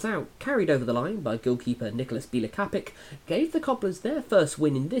 40 yards out, carried over the line by goalkeeper Nicholas Bielakapik, gave the Cobblers their first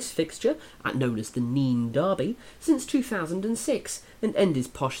win in this fixture, known as the Neen Derby, since 2006 and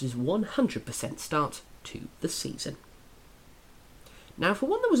ended Posh's 100% start to the season. Now for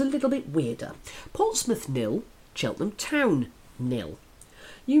one that was a little bit weirder. Portsmouth 0, Cheltenham Town 0.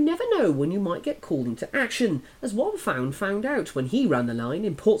 You never know when you might get called into action, as one found out when he ran the line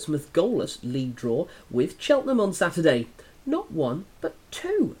in Portsmouth's goalless league draw with Cheltenham on Saturday. Not one, but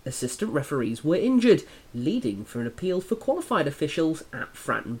 2 assistant referees were injured, leading for an appeal for qualified officials at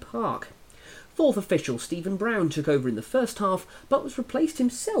Fratton Park. 4th official Stephen Brown took over in the first half, but was replaced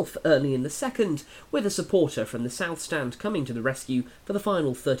himself early in the second, with a supporter from the South Stand coming to the rescue for the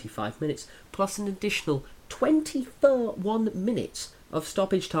final 35 minutes, plus an additional 21 minutes of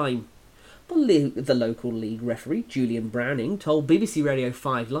stoppage time. The local league referee, Julian Browning, told BBC Radio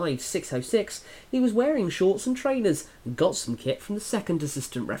 5 Live 606 he was wearing shorts and trainers and got some kit from the second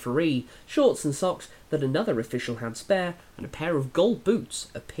assistant referee, shorts and socks that another official had spare, and a pair of gold boots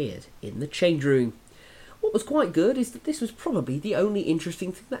appeared in the change room. What was quite good is that this was probably the only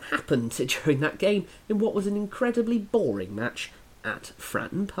interesting thing that happened during that game in what was an incredibly boring match at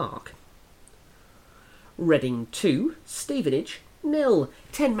Fratton Park. Reading 2, Stevenage 0.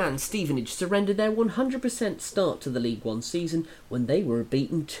 10-man Stevenage surrendered their 100% start to the League One season when they were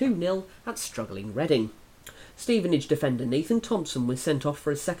beaten 2-0 at struggling Reading. Stevenage defender Nathan Thompson was sent off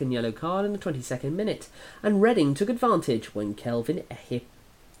for a second yellow card in the 22nd minute, and Reading took advantage when Kelvin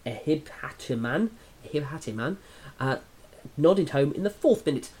Ehibhatiman nodded home in the 4th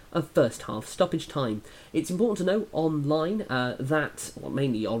minute of first half stoppage time. It's important to note online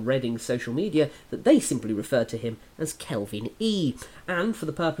mainly on Reading's social media, that they simply refer to him as Kelvin E. And for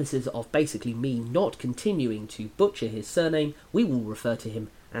the purposes of basically me not continuing to butcher his surname, we will refer to him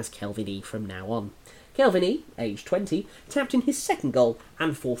as Kelvin E from now on. Kelvin E, aged 20, tapped in his second goal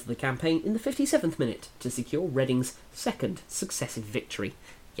and 4th of the campaign in the 57th minute to secure Reading's second successive victory.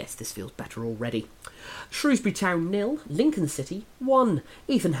 Yes, this feels better already. Shrewsbury Town 0, Lincoln City 1.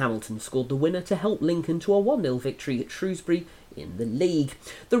 Ethan Hamilton scored the winner to help Lincoln to a 1-0 victory at Shrewsbury in the league.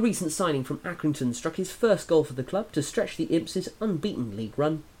 The recent signing from Accrington struck his first goal for the club to stretch the Imps' unbeaten league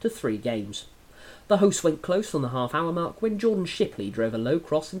run to 3 games. The hosts went close on the half-hour mark when Jordan Shipley drove a low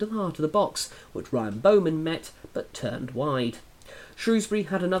cross into the heart of the box, which Ryan Bowman met but turned wide. Shrewsbury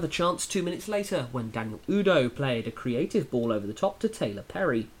had another chance 2 minutes later when Daniel Udo played a creative ball over the top to Taylor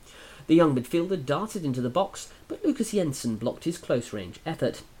Perry. The young midfielder darted into the box, but Lucas Jensen blocked his close-range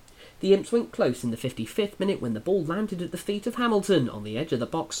effort. The Imps went close in the 55th minute when the ball landed at the feet of Hamilton on the edge of the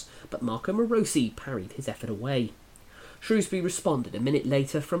box, but Marco Morosi parried his effort away. Shrewsbury responded a minute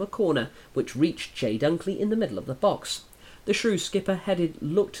later from a corner, which reached Jay Dunkley in the middle of the box. The Shrews skipper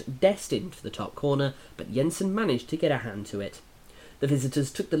looked destined for the top corner, but Jensen managed to get a hand to it. The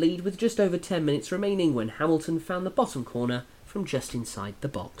visitors took the lead with just over 10 minutes remaining when Hamilton found the bottom corner from just inside the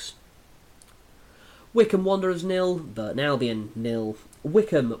box. Wycombe Wanderers 0, Burton Albion 0.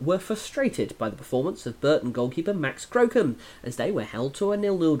 Wycombe were frustrated by the performance of Burton goalkeeper Max Crocombe as they were held to a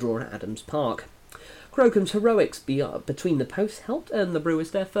 0-0 draw at Adams Park. Crocombe's heroics between the posts helped earn the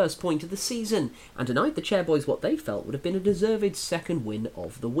Brewers their first point of the season and denied the Chairboys what they felt would have been a deserved second win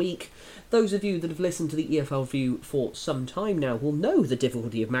of the week. Those of you that have listened to the EFL View for some time now will know the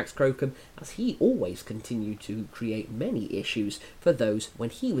difficulty of Max Crocombe, as he always continued to create many issues for those when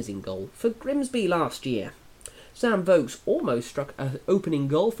he was in goal for Grimsby last year. Sam Vokes almost struck an opening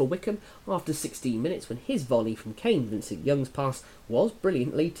goal for Wycombe after 16 minutes when his volley from Kane Vincent Young's pass was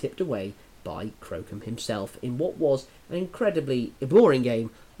brilliantly tipped away by Crocombe himself in what was an incredibly boring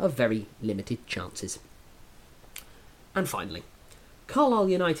game of very limited chances. And finally, Carlisle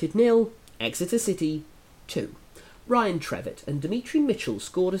United 0, Exeter City 2. Ryan Trevitt and Dimitri Mitchell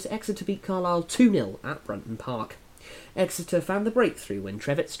scored as Exeter beat Carlisle 2-0 at Brunton Park. Exeter found the breakthrough when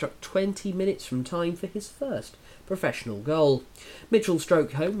Trevitt struck 20 minutes from time for his first professional goal. Mitchell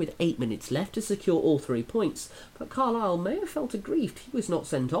stroked home with 8 minutes left to secure all 3 points, but Carlisle may have felt aggrieved he was not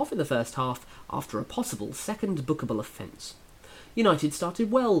sent off in the first half after a possible second bookable offence. United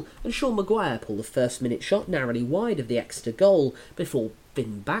started well, and Sean Maguire pulled the first-minute shot narrowly wide of the Exeter goal before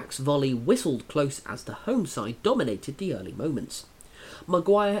Finn Back's volley whistled close as the home side dominated the early moments.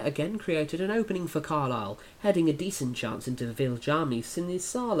 Maguire again created an opening for Carlisle, heading a decent chance into Viljami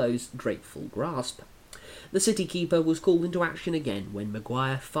Sinisalo's grateful grasp. The City keeper was called into action again when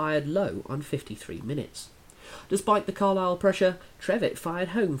Maguire fired low on 53 minutes. Despite the Carlisle pressure, Trevitt fired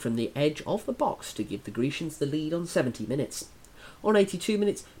home from the edge of the box to give the Grecians the lead on 70 minutes. On 82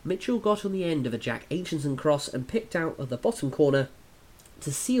 minutes, Mitchell got on the end of a Jack Aitchison cross and picked out of the bottom corner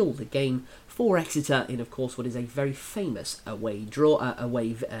to seal the game for Exeter in, of course, what is a very famous away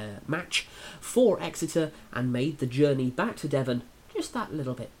match for Exeter, and made the journey back to Devon just that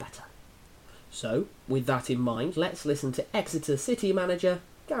little bit better. So, with that in mind, let's listen to Exeter City manager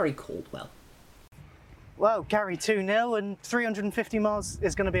Gary Caldwell. Well, Gary, 2-0 and 350 miles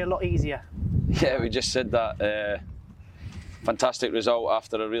is going to be a lot easier. Yeah, we just said that. Fantastic result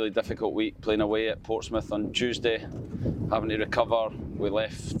after a really difficult week playing away at Portsmouth on Tuesday, having to recover. We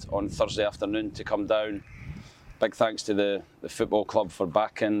left on Thursday afternoon to come down. Big thanks to the football club for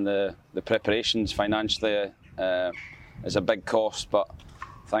backing the preparations financially. It's a big cost, but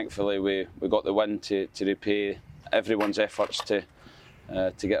thankfully we got the win to repay everyone's efforts to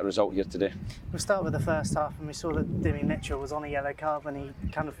get a result here today. We'll start with the first half, and we saw that Dimmy Mitchell was on a yellow card when he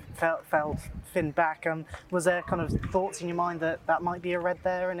kind of fell Finn back. Was there kind of thoughts in your mind that might be a red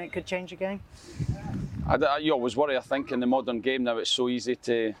there and it could change the game? You always worry. I think in the modern game now it's so easy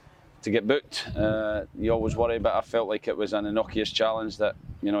to get booked. You always worry, but I felt like it was an innocuous challenge that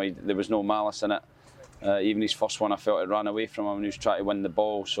there was no malice in it. Even his first one, I felt it ran away from him and he was trying to win the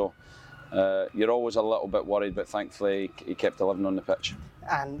ball. So. You're always a little bit worried, but thankfully he kept 11 on the pitch.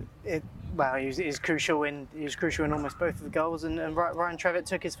 And he was crucial in almost both of the goals, and Ryan Trevitt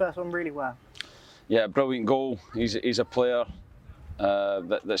took his first one really well. Yeah, brilliant goal. He's a player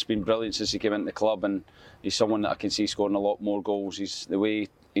that's been brilliant since he came into the club, and he's someone that I can see scoring a lot more goals. He's the way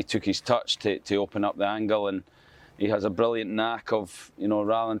he took his touch to open up the angle, and he has a brilliant knack of,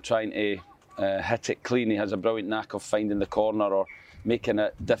 rather than trying to hit it clean, he has a brilliant knack of finding the corner or making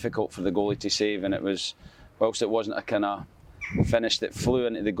it difficult for the goalie to save. And it was, whilst it wasn't a kind of finish that flew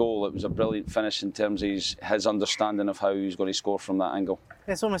into the goal, it was a brilliant finish in terms of his understanding of how he was going to score from that angle.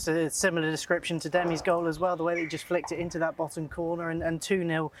 It's almost a similar description to Demi's goal as well, the way that he just flicked it into that bottom corner, and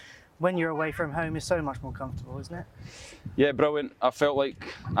 2-0 when you're away from home is so much more comfortable, isn't it? Yeah, brilliant. I felt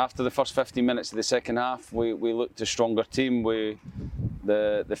like after the first 15 minutes of the second half, we looked a stronger team.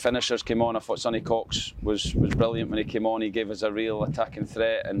 The finishers came on. I thought Sonny Cox was brilliant when he came on. He gave us a real attacking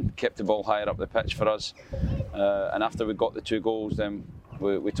threat and kept the ball higher up the pitch for us. And after we got the 2 goals, then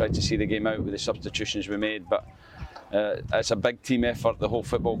we tried to see the game out with the substitutions we made. But it's a big team effort. The whole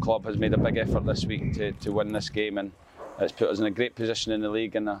football club has made a big effort this week to win this game, and it's put us in a great position in the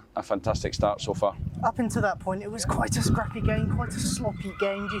league and a fantastic start so far. Up until that point, it was quite a scrappy game, quite a sloppy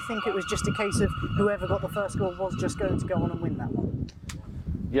game. Do you think it was just a case of whoever got the first goal was just going to go on and win that one?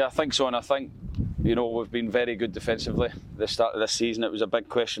 Yeah, I think so, and I think we've been very good defensively. The start of this season, it was a big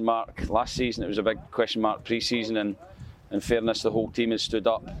question mark. Last season, it was a big question mark pre-season, and in fairness, the whole team has stood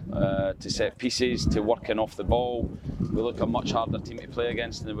up to set pieces, to working off the ball. We look a much harder team to play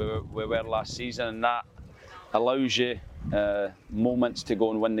against than we were last season, and that allows you moments to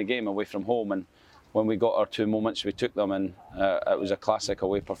go and win the game away from home. And when we got our 2 moments, we took them, and it was a classic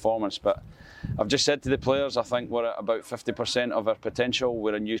away performance. But I've just said to the players, I think we're at about 50% of our potential.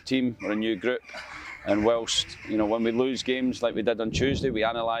 We're a new team, we're a new group, and whilst when we lose games like we did on Tuesday, we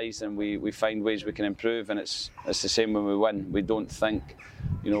analyse and we find ways we can improve, and it's the same when we win. We don't think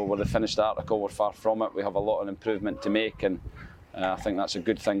we're the finished article. We're far from it. We have a lot of improvement to make, and I think that's a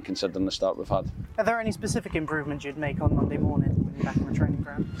good thing considering the start we've had. Are there any specific improvements you'd make on Monday morning when you're back in the training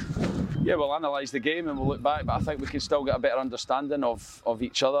ground? Yeah, we'll analyse the game and we'll look back, but I think we can still get a better understanding of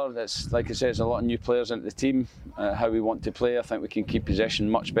each other. It's, like I say, there's a lot of new players into the team, how we want to play. I think we can keep possession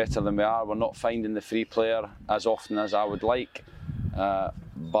much better than we are. We're not finding the free player as often as I would like,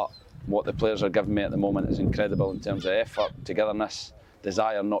 but what the players are giving me at the moment is incredible in terms of effort, togetherness,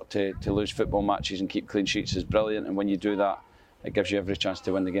 desire not to lose football matches and keep clean sheets is brilliant, and when you do that, it gives you every chance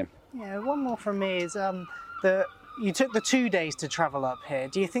to win the game. Yeah, one more from me is you took the 2 days to travel up here.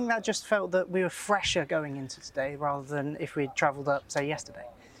 Do you think that just felt that we were fresher going into today rather than if we'd travelled up, say, yesterday?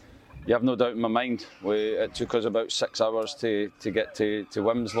 You have no doubt in my mind. It took us about 6 hours to get to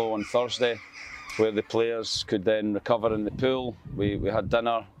Wimslow on Thursday. where the players could then recover in the pool. We had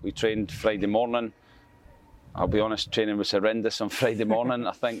dinner, we trained Friday morning. I'll be honest, training was horrendous on Friday morning.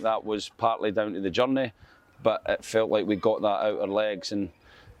 I think that was partly down to the journey, but it felt like we got that out our legs and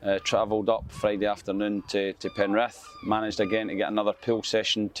travelled up Friday afternoon to Penrith. Managed again to get another pool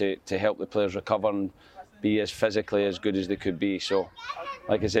session to help the players recover and be as physically as good as they could be. So,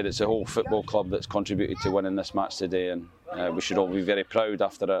 like I said, it's a whole football club that's contributed to winning this match today, and we should all be very proud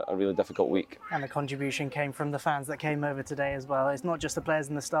after a really difficult week. And the contribution came from the fans that came over today as well. It's not just the players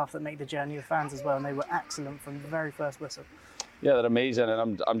and the staff that make the journey, the fans as well, and they were excellent from the very first whistle. Yeah, they're amazing,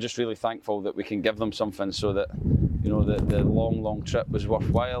 and I'm just really thankful that we can give them something so that, you know, the long trip was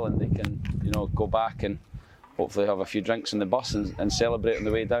worthwhile, and they can, you know, go back and hopefully have a few drinks on the bus and celebrate on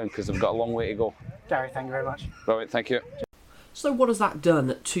the way down, because they've got a long way to go. Gary, thank you very much. Brilliant, thank you. So what has that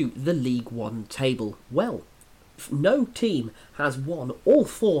done to the League One table? Well, no team has won all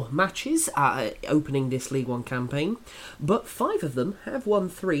 4 matches opening this League One campaign, but 5 of them have won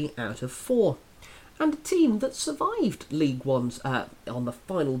 3 out of 4. And a team that survived League One's on the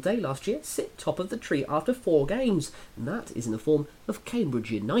final day last year sit top of the tree after 4 games, and that is in the form of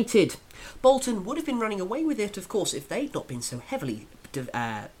Cambridge United. Bolton would have been running away with it, of course, if they'd not been so heavily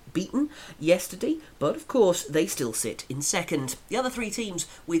beaten yesterday, but of course they still sit in second. The other 3 teams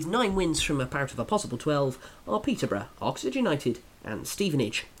with 9 wins from out of a possible 12 are Peterborough, Oxford United and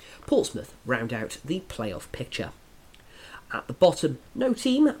Stevenage. Portsmouth round out the playoff picture. At the bottom, no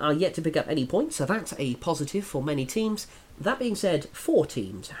team are yet to pick up any points, so that's a positive for many teams. That being said, 4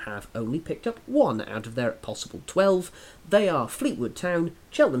 teams have only picked up 1 out of their possible 12. They are Fleetwood Town,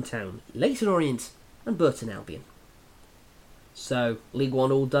 Cheltenham Town, Leyton Orient and Burton Albion. So, League One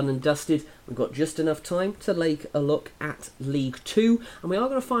all done and dusted. We've got just enough time to take a look at League Two, and we are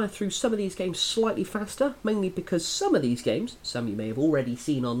going to fire through some of these games slightly faster, mainly because some of these games, some you may have already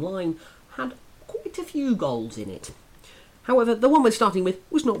seen online, had quite a few goals in it. However, the one we're starting with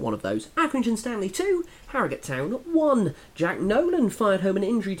was not one of those. Accrington Stanley 2, Harrogate Town 1. Jack Nolan fired home an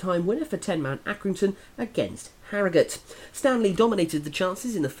injury time winner for 10-man Accrington against Harrogate. Stanley dominated the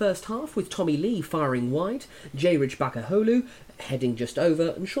chances in the first half, with Tommy Lee firing wide, Jayrich Bakaholu heading just over,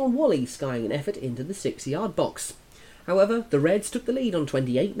 and Sean Wally skying an effort into the 6-yard box. However, the Reds took the lead on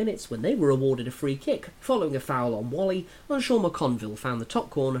 28 minutes when they were awarded a free kick, following a foul on Wally, and Sean McConville found the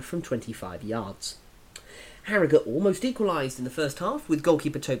top corner from 25 yards. Harrogate almost equalised in the first half, with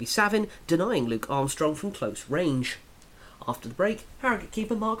goalkeeper Toby Savin denying Luke Armstrong from close range. After the break, Harrogate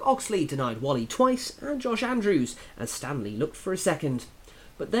keeper Mark Oxley denied Wally twice and Josh Andrews as Stanley looked for a second.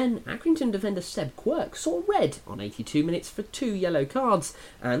 But then Accrington defender Seb Quirk saw red on 82 minutes for 2 yellow cards,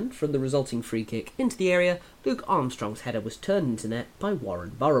 and from the resulting free kick into the area, Luke Armstrong's header was turned into net by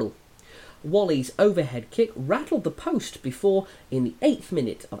Warren Burrell. Wally's overhead kick rattled the post before, in the 8th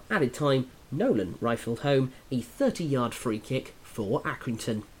minute of added time, Nolan rifled home a 30-yard free kick for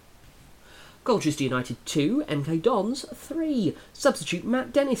Accrington. Colchester United 2, MK Dons 3. Substitute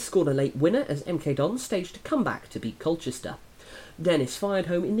Matt Dennis scored a late winner as MK Dons staged a comeback to beat Colchester. Dennis fired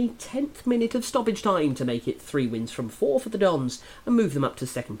home in the 10th minute of stoppage time to make it 3 wins from 4 for the Dons and move them up to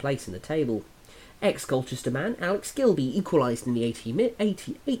second place in the table. Ex-Colchester man Alex Gilby equalised in the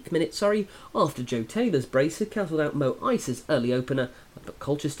 88th minute after Joe Taylor's brace had cancelled out Mo Ice's early opener and put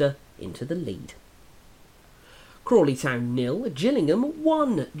Colchester into the lead. Crawley Town 0, Gillingham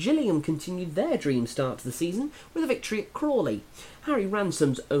 1. Gillingham continued their dream start to the season with a victory at Crawley. Harry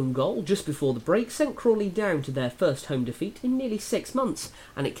Ransom's own goal just before the break sent Crawley down to their first home defeat in nearly 6 months,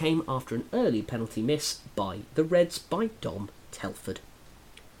 and it came after an early penalty miss by the Reds by Dom Telford.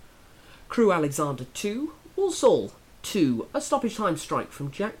 Crewe Alexander 2, Walsall 2. A stoppage time strike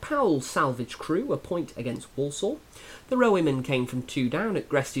from Jack Powell salvaged Crewe a point against Walsall. The Rowwomen came from 2 down at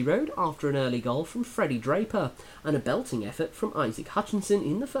Gresty Road after an early goal from Freddie Draper, and a belting effort from Isaac Hutchinson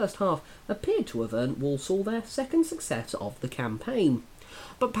in the first half appeared to have earned Walsall their second success of the campaign.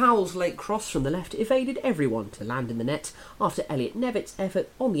 But Powell's late cross from the left evaded everyone to land in the net after Elliot Nevitt's effort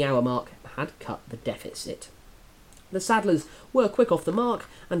on the hour mark had cut the deficit. The Saddlers were quick off the mark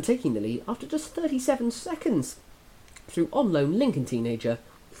and taking the lead after just 37 seconds through on-loan Lincoln teenager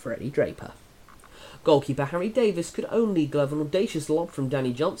Freddie Draper. Goalkeeper Harry Davis could only glove an audacious lob from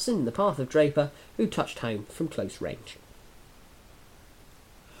Danny Johnson in the path of Draper, who touched home from close range.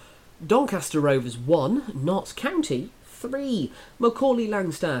 Doncaster Rovers 1, Notts County 3. Macaulay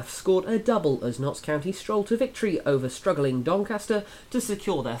Langstaff scored a double as Notts County strolled to victory over struggling Doncaster to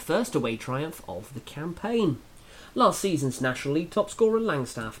secure their first away triumph of the campaign. Last season's National League top scorer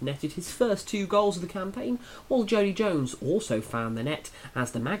Langstaff netted his first 2 goals of the campaign, while Jody Jones also found the net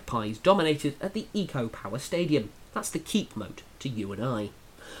as the Magpies dominated at the Eco Power Stadium. That's the keep mode to you and I.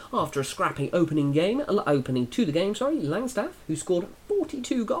 After a scrappy opening to the game, Langstaff, who scored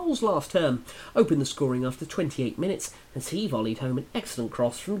 42 goals last term, opened the scoring after 28 minutes as he volleyed home an excellent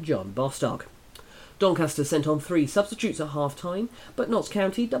cross from John Bostock. Doncaster sent on 3 substitutes at half-time, but Notts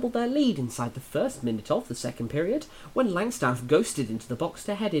County doubled their lead inside the first minute of the second period when Langstaff ghosted into the box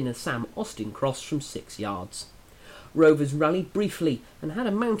to head in a Sam Austin cross from 6 yards. Rovers rallied briefly and had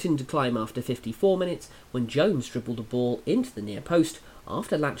a mountain to climb after 54 minutes when Jones dribbled a ball into the near post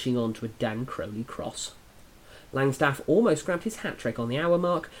after latching on to a Dan Crowley cross. Langstaff almost grabbed his hat-trick on the hour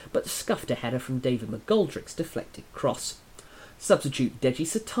mark, but scuffed a header from David McGoldrick's deflected cross. Substitute Deji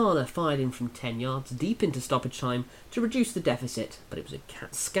Satana fired in from 10 yards deep into stoppage time to reduce the deficit, but it was a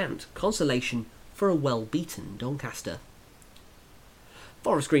scant consolation for a well-beaten Doncaster.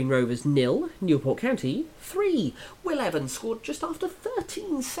 Forest Green Rovers 0, Newport County 3. Will Evans scored just after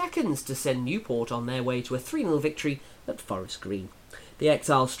 13 seconds to send Newport on their way to a 3-0 victory at Forest Green. The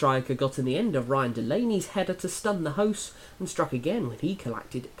exile striker got in the end of Ryan Delaney's header to stun the hosts and struck again when he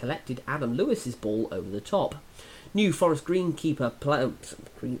collected Adam Lewis's ball over the top. New Forest Green player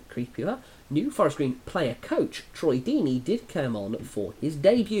coach Troy Deeney did come on for his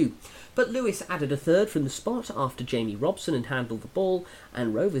debut, but Lewis added a third from the spot after Jamie Robson had handled the ball,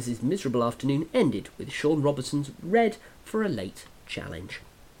 and Rovers' miserable afternoon ended with Sean Robertson's red for a late challenge.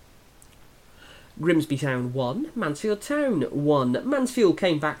 Grimsby Town 1, Mansfield Town 1. Mansfield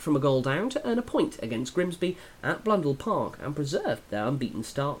came back from a goal down to earn a point against Grimsby at Blundell Park and preserved their unbeaten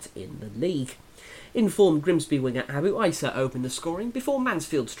start in the league. Informed Grimsby winger Abu Isa opened the scoring before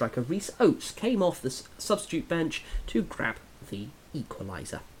Mansfield striker Rhys Oates came off the substitute bench to grab the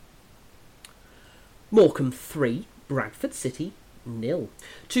equaliser. Morecambe 3, Bradford City 0.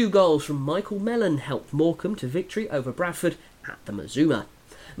 2 goals from Michael Mellon helped Morecambe to victory over Bradford at the Mazuma.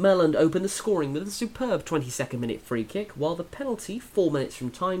 Mellon opened the scoring with a superb 22nd minute free kick, while the penalty 4 minutes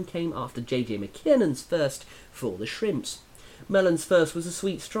from time came after JJ McKiernan's first for the Shrimps. Mellon's first was a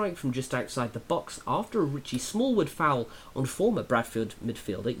sweet strike from just outside the box after a Richie Smallwood foul on former Bradford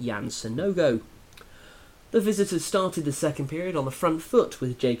midfielder Jan Sanogo. The visitors started the second period on the front foot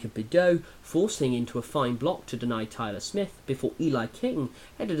with Jacob Bideau forcing into a fine block to deny Tyler Smith before Eli King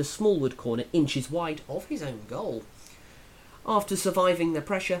headed a Smallwood corner inches wide of his own goal. After surviving the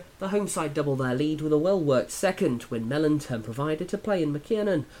pressure, the home side doubled their lead with a well-worked second when Mellon turned provider to play in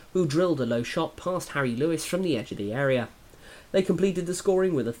McKiernan, who drilled a low shot past Harry Lewis from the edge of the area. They completed the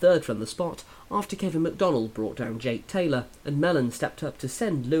scoring with a third from the spot after Kevin McDonald brought down Jake Taylor and Mellon stepped up to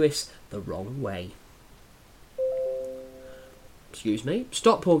send Lewis the wrong way.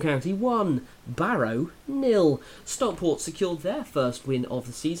 Stockport County 1, Barrow 0. Stockport secured their first win of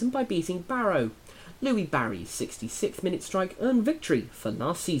the season by beating Barrow. Louis Barry's 66th minute strike earned victory for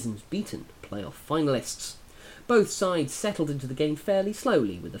last season's beaten playoff finalists. Both sides settled into the game fairly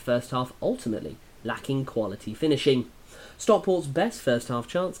slowly, with the first half ultimately lacking quality finishing. Stockport's best first half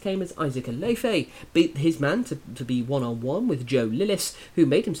chance came as Isaac Alefe beat his man to be one-on-one with Joe Lillis, who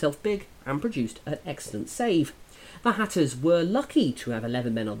made himself big and produced an excellent save. The Hatters were lucky to have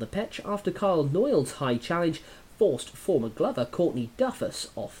 11 men on the pitch after Carl Noyle's high challenge forced former Glover Courtney Duffus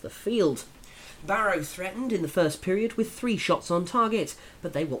off the field. Barrow threatened in the first period with 3 shots on target,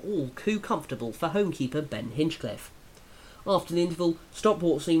 but they were all too comfortable for homekeeper Ben Hinchcliffe. After the interval,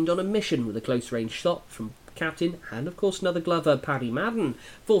 Stockport seemed on a mission with a close-range shot from captain and of course another Glover, Paddy Madden,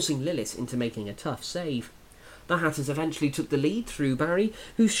 forcing Lillis into making a tough save. The Hatters eventually took the lead through Barry,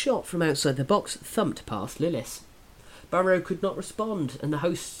 whose shot from outside the box thumped past Lillis. Barrow could not respond, and the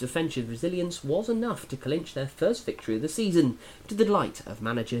hosts' defensive resilience was enough to clinch their first victory of the season, to the delight of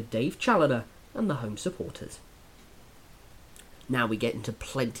manager Dave Challoner and the home supporters. Now we get into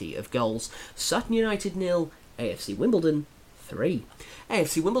plenty of goals. Sutton United 0, AFC Wimbledon 3.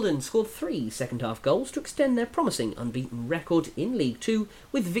 AFC Wimbledon scored 3 second-half goals to extend their promising unbeaten record in League 2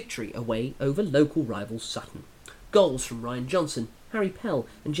 with victory away over local rival Sutton. Goals from Ryan Johnson, Harry Pell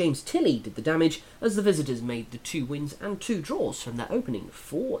and James Tilley did the damage as the visitors made the 2 wins and 2 draws from their opening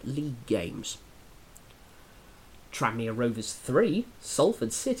 4 league games. Tranmere Rovers 3,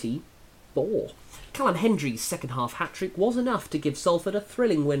 Salford City 4. Callum Hendry's second-half hat-trick was enough to give Salford a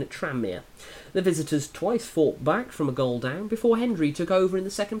thrilling win at Tranmere. The visitors twice fought back from a goal down before Hendry took over in the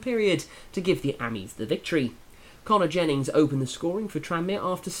second period to give the Ammies the victory. Connor Jennings opened the scoring for Tranmere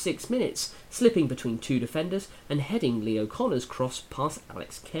after 6 minutes, slipping between 2 defenders and heading Leo Connor's cross past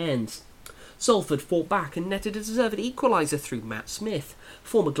Alex Cairns. Salford fought back and netted a deserved equaliser through Matt Smith.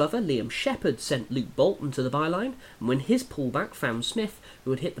 Former Glover Liam Shepherd sent Luke Bolton to the byline, and when his pullback found Smith,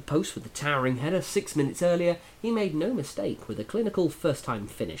 who had hit the post with a towering header 6 minutes earlier, he made no mistake with a clinical first-time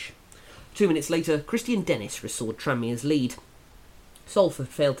finish. 2 minutes later, Christian Dennis restored Tranmere's lead. Salford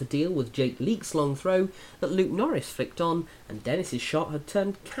failed to deal with Jake Leake's long throw that Luke Norris flicked on, and Dennis's shot had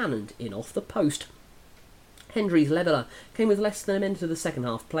turned cannoned in off the post. Hendry's leveller came with less than a minute of the second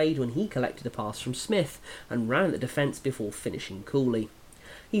half played when he collected a pass from Smith and ran at the defence before finishing coolly.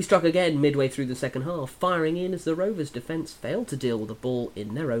 He struck again midway through the second half, firing in as the Rovers' defence failed to deal with the ball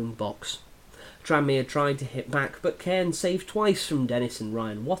in their own box. Tranmere tried to hit back, but Cairn saved twice from Dennis and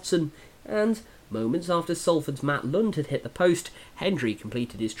Ryan Watson, and moments after Salford's Matt Lund had hit the post, Hendry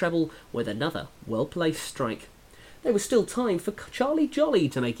completed his treble with another well-placed strike. There was still time for Charlie Jolly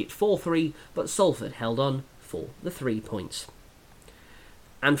to make it 4-3, but Salford held on for the 3 points.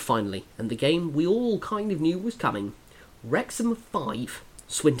 And finally, and the game we all kind of knew was coming, Wrexham 5,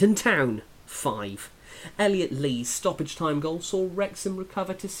 Swindon Town 5. Elliot Lee's stoppage time goal saw Wrexham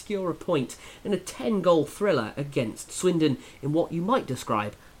recover to secure a point in a 10-goal thriller against Swindon in what you might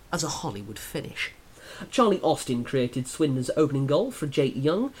describe as a Hollywood finish. Charlie Austin created Swindon's opening goal for Jake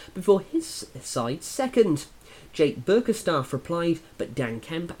Young before his side's second. Jake Burkerstaff replied, but Dan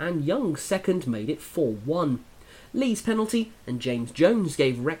Kemp and Young's second made it 4-1. Lee's penalty and James Jones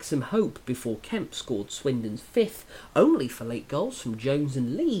gave Wrexham hope before Kemp scored Swindon's fifth, only for late goals from Jones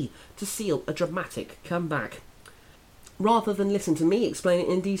and Lee to seal a dramatic comeback. Rather than listen to me explain it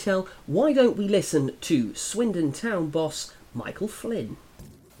in detail, why don't we listen to Swindon Town boss Michael Flynn?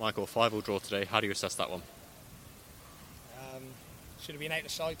 Michael, 5-5 draw today. How do you assess that one? Should have been out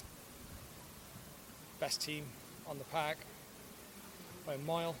of sight. Best team on the park by a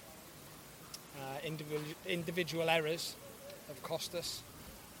mile. Individual errors have cost us,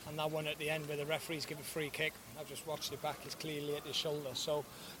 and that one at the end where the referees give a free kick, I've just watched it back, it's clearly at his shoulder, so,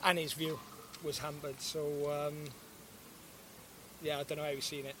 and his view was hampered, so yeah, I don't know how you've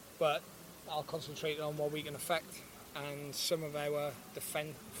seen it, but I'll concentrate on what we can affect, and some of our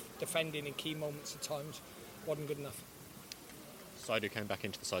defending in key moments at times wasn't good enough. Saidu came back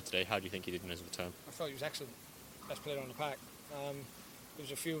into the side today. How do you think he did in his return? I thought he was excellent, best player on the park. There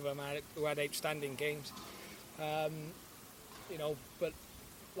was a few of them who had outstanding games, you know, but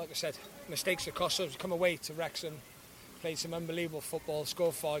like I said, mistakes have cost us. Come away to Wrexham, played some unbelievable football,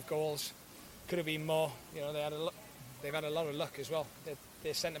 scored 5 goals, could have been more. You know, they've had a lot of luck as well.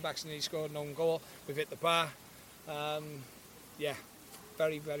 Their centre-backs nearly scored an own goal. We've hit the bar. Yeah,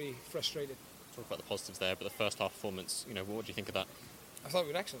 very, very frustrated. Talk about the positives there, but the first half performance, you know, what do you think of that? I thought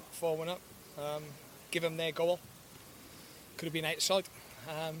we were excellent. 4-1 up. Give them their goal. Could have been outside.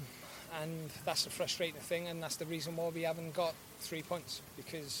 And that's the frustrating thing, and that's the reason why we haven't got 3 points,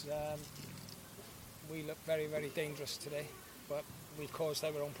 because we look very, very dangerous today, but we've caused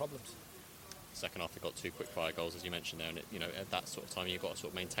our own problems. Second half, they got 2 quick-fire goals, as you mentioned there, and you know, at that sort of time, you've got to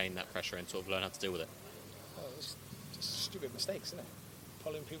sort of maintain that pressure and sort of learn how to deal with it. Oh, it's just stupid mistakes, isn't it?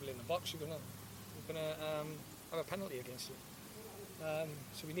 Pulling people in the box, you're gonna have a penalty against you.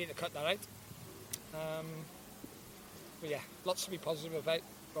 So we need to cut that out. But yeah, lots to be positive about.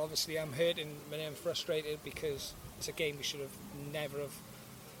 But obviously, I'm hurting and I'm frustrated because it's a game we should have never have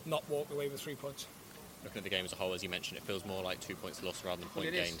not walked away with 3 points. Looking at the game as a whole, as you mentioned, it feels more like 2 points lost rather than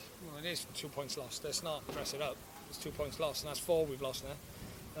point gained. Well, it is 2 points lost. Let's not dress it up. It's 2 points lost, and that's 4 we've lost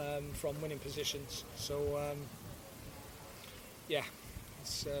now from winning positions. So yeah,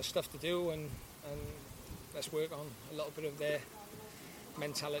 it's stuff to do, and let's work on a little bit of their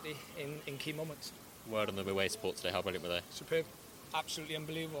mentality in key moments. Word on the away support today, how brilliant were they? Superb, absolutely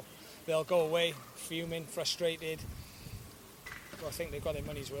unbelievable. They'll go away fuming, frustrated. Well, I think they've got their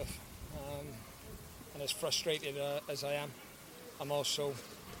money's worth. And as frustrated as I am, I'm also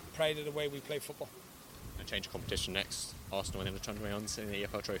proud of the way we play football. And change of competition next, Arsenal winning the Tranmere in the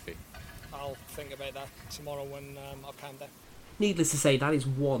EFL trophy. I'll think about that tomorrow when I've calmed down. Needless to say, that is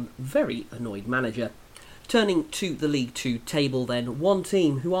one very annoyed manager. Turning to the League 2 table then, one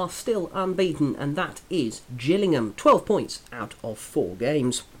team who are still unbeaten, and that is Gillingham, 12 points out of 4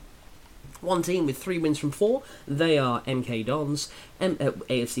 games. One team with 3 wins from 4, they are MK Dons.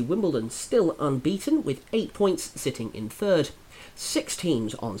 AFC Wimbledon still unbeaten with 8 points, sitting in 3rd. 6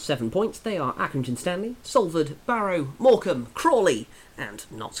 teams on 7 points, they are Accrington Stanley, Salford, Barrow, Morecambe, Crawley and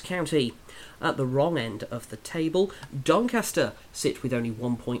Notts County. At the wrong end of the table, Doncaster sit with only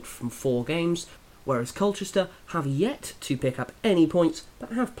 1 point from 4 games, whereas Colchester have yet to pick up any points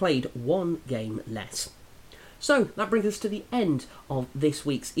but have played 1 game less. So that brings us to the end of this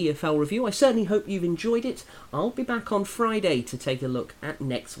week's EFL review. I certainly hope you've enjoyed it. I'll be back on Friday to take a look at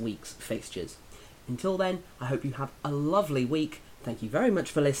next week's fixtures. Until then, I hope you have a lovely week. Thank you very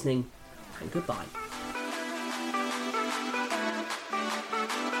much for listening, and goodbye.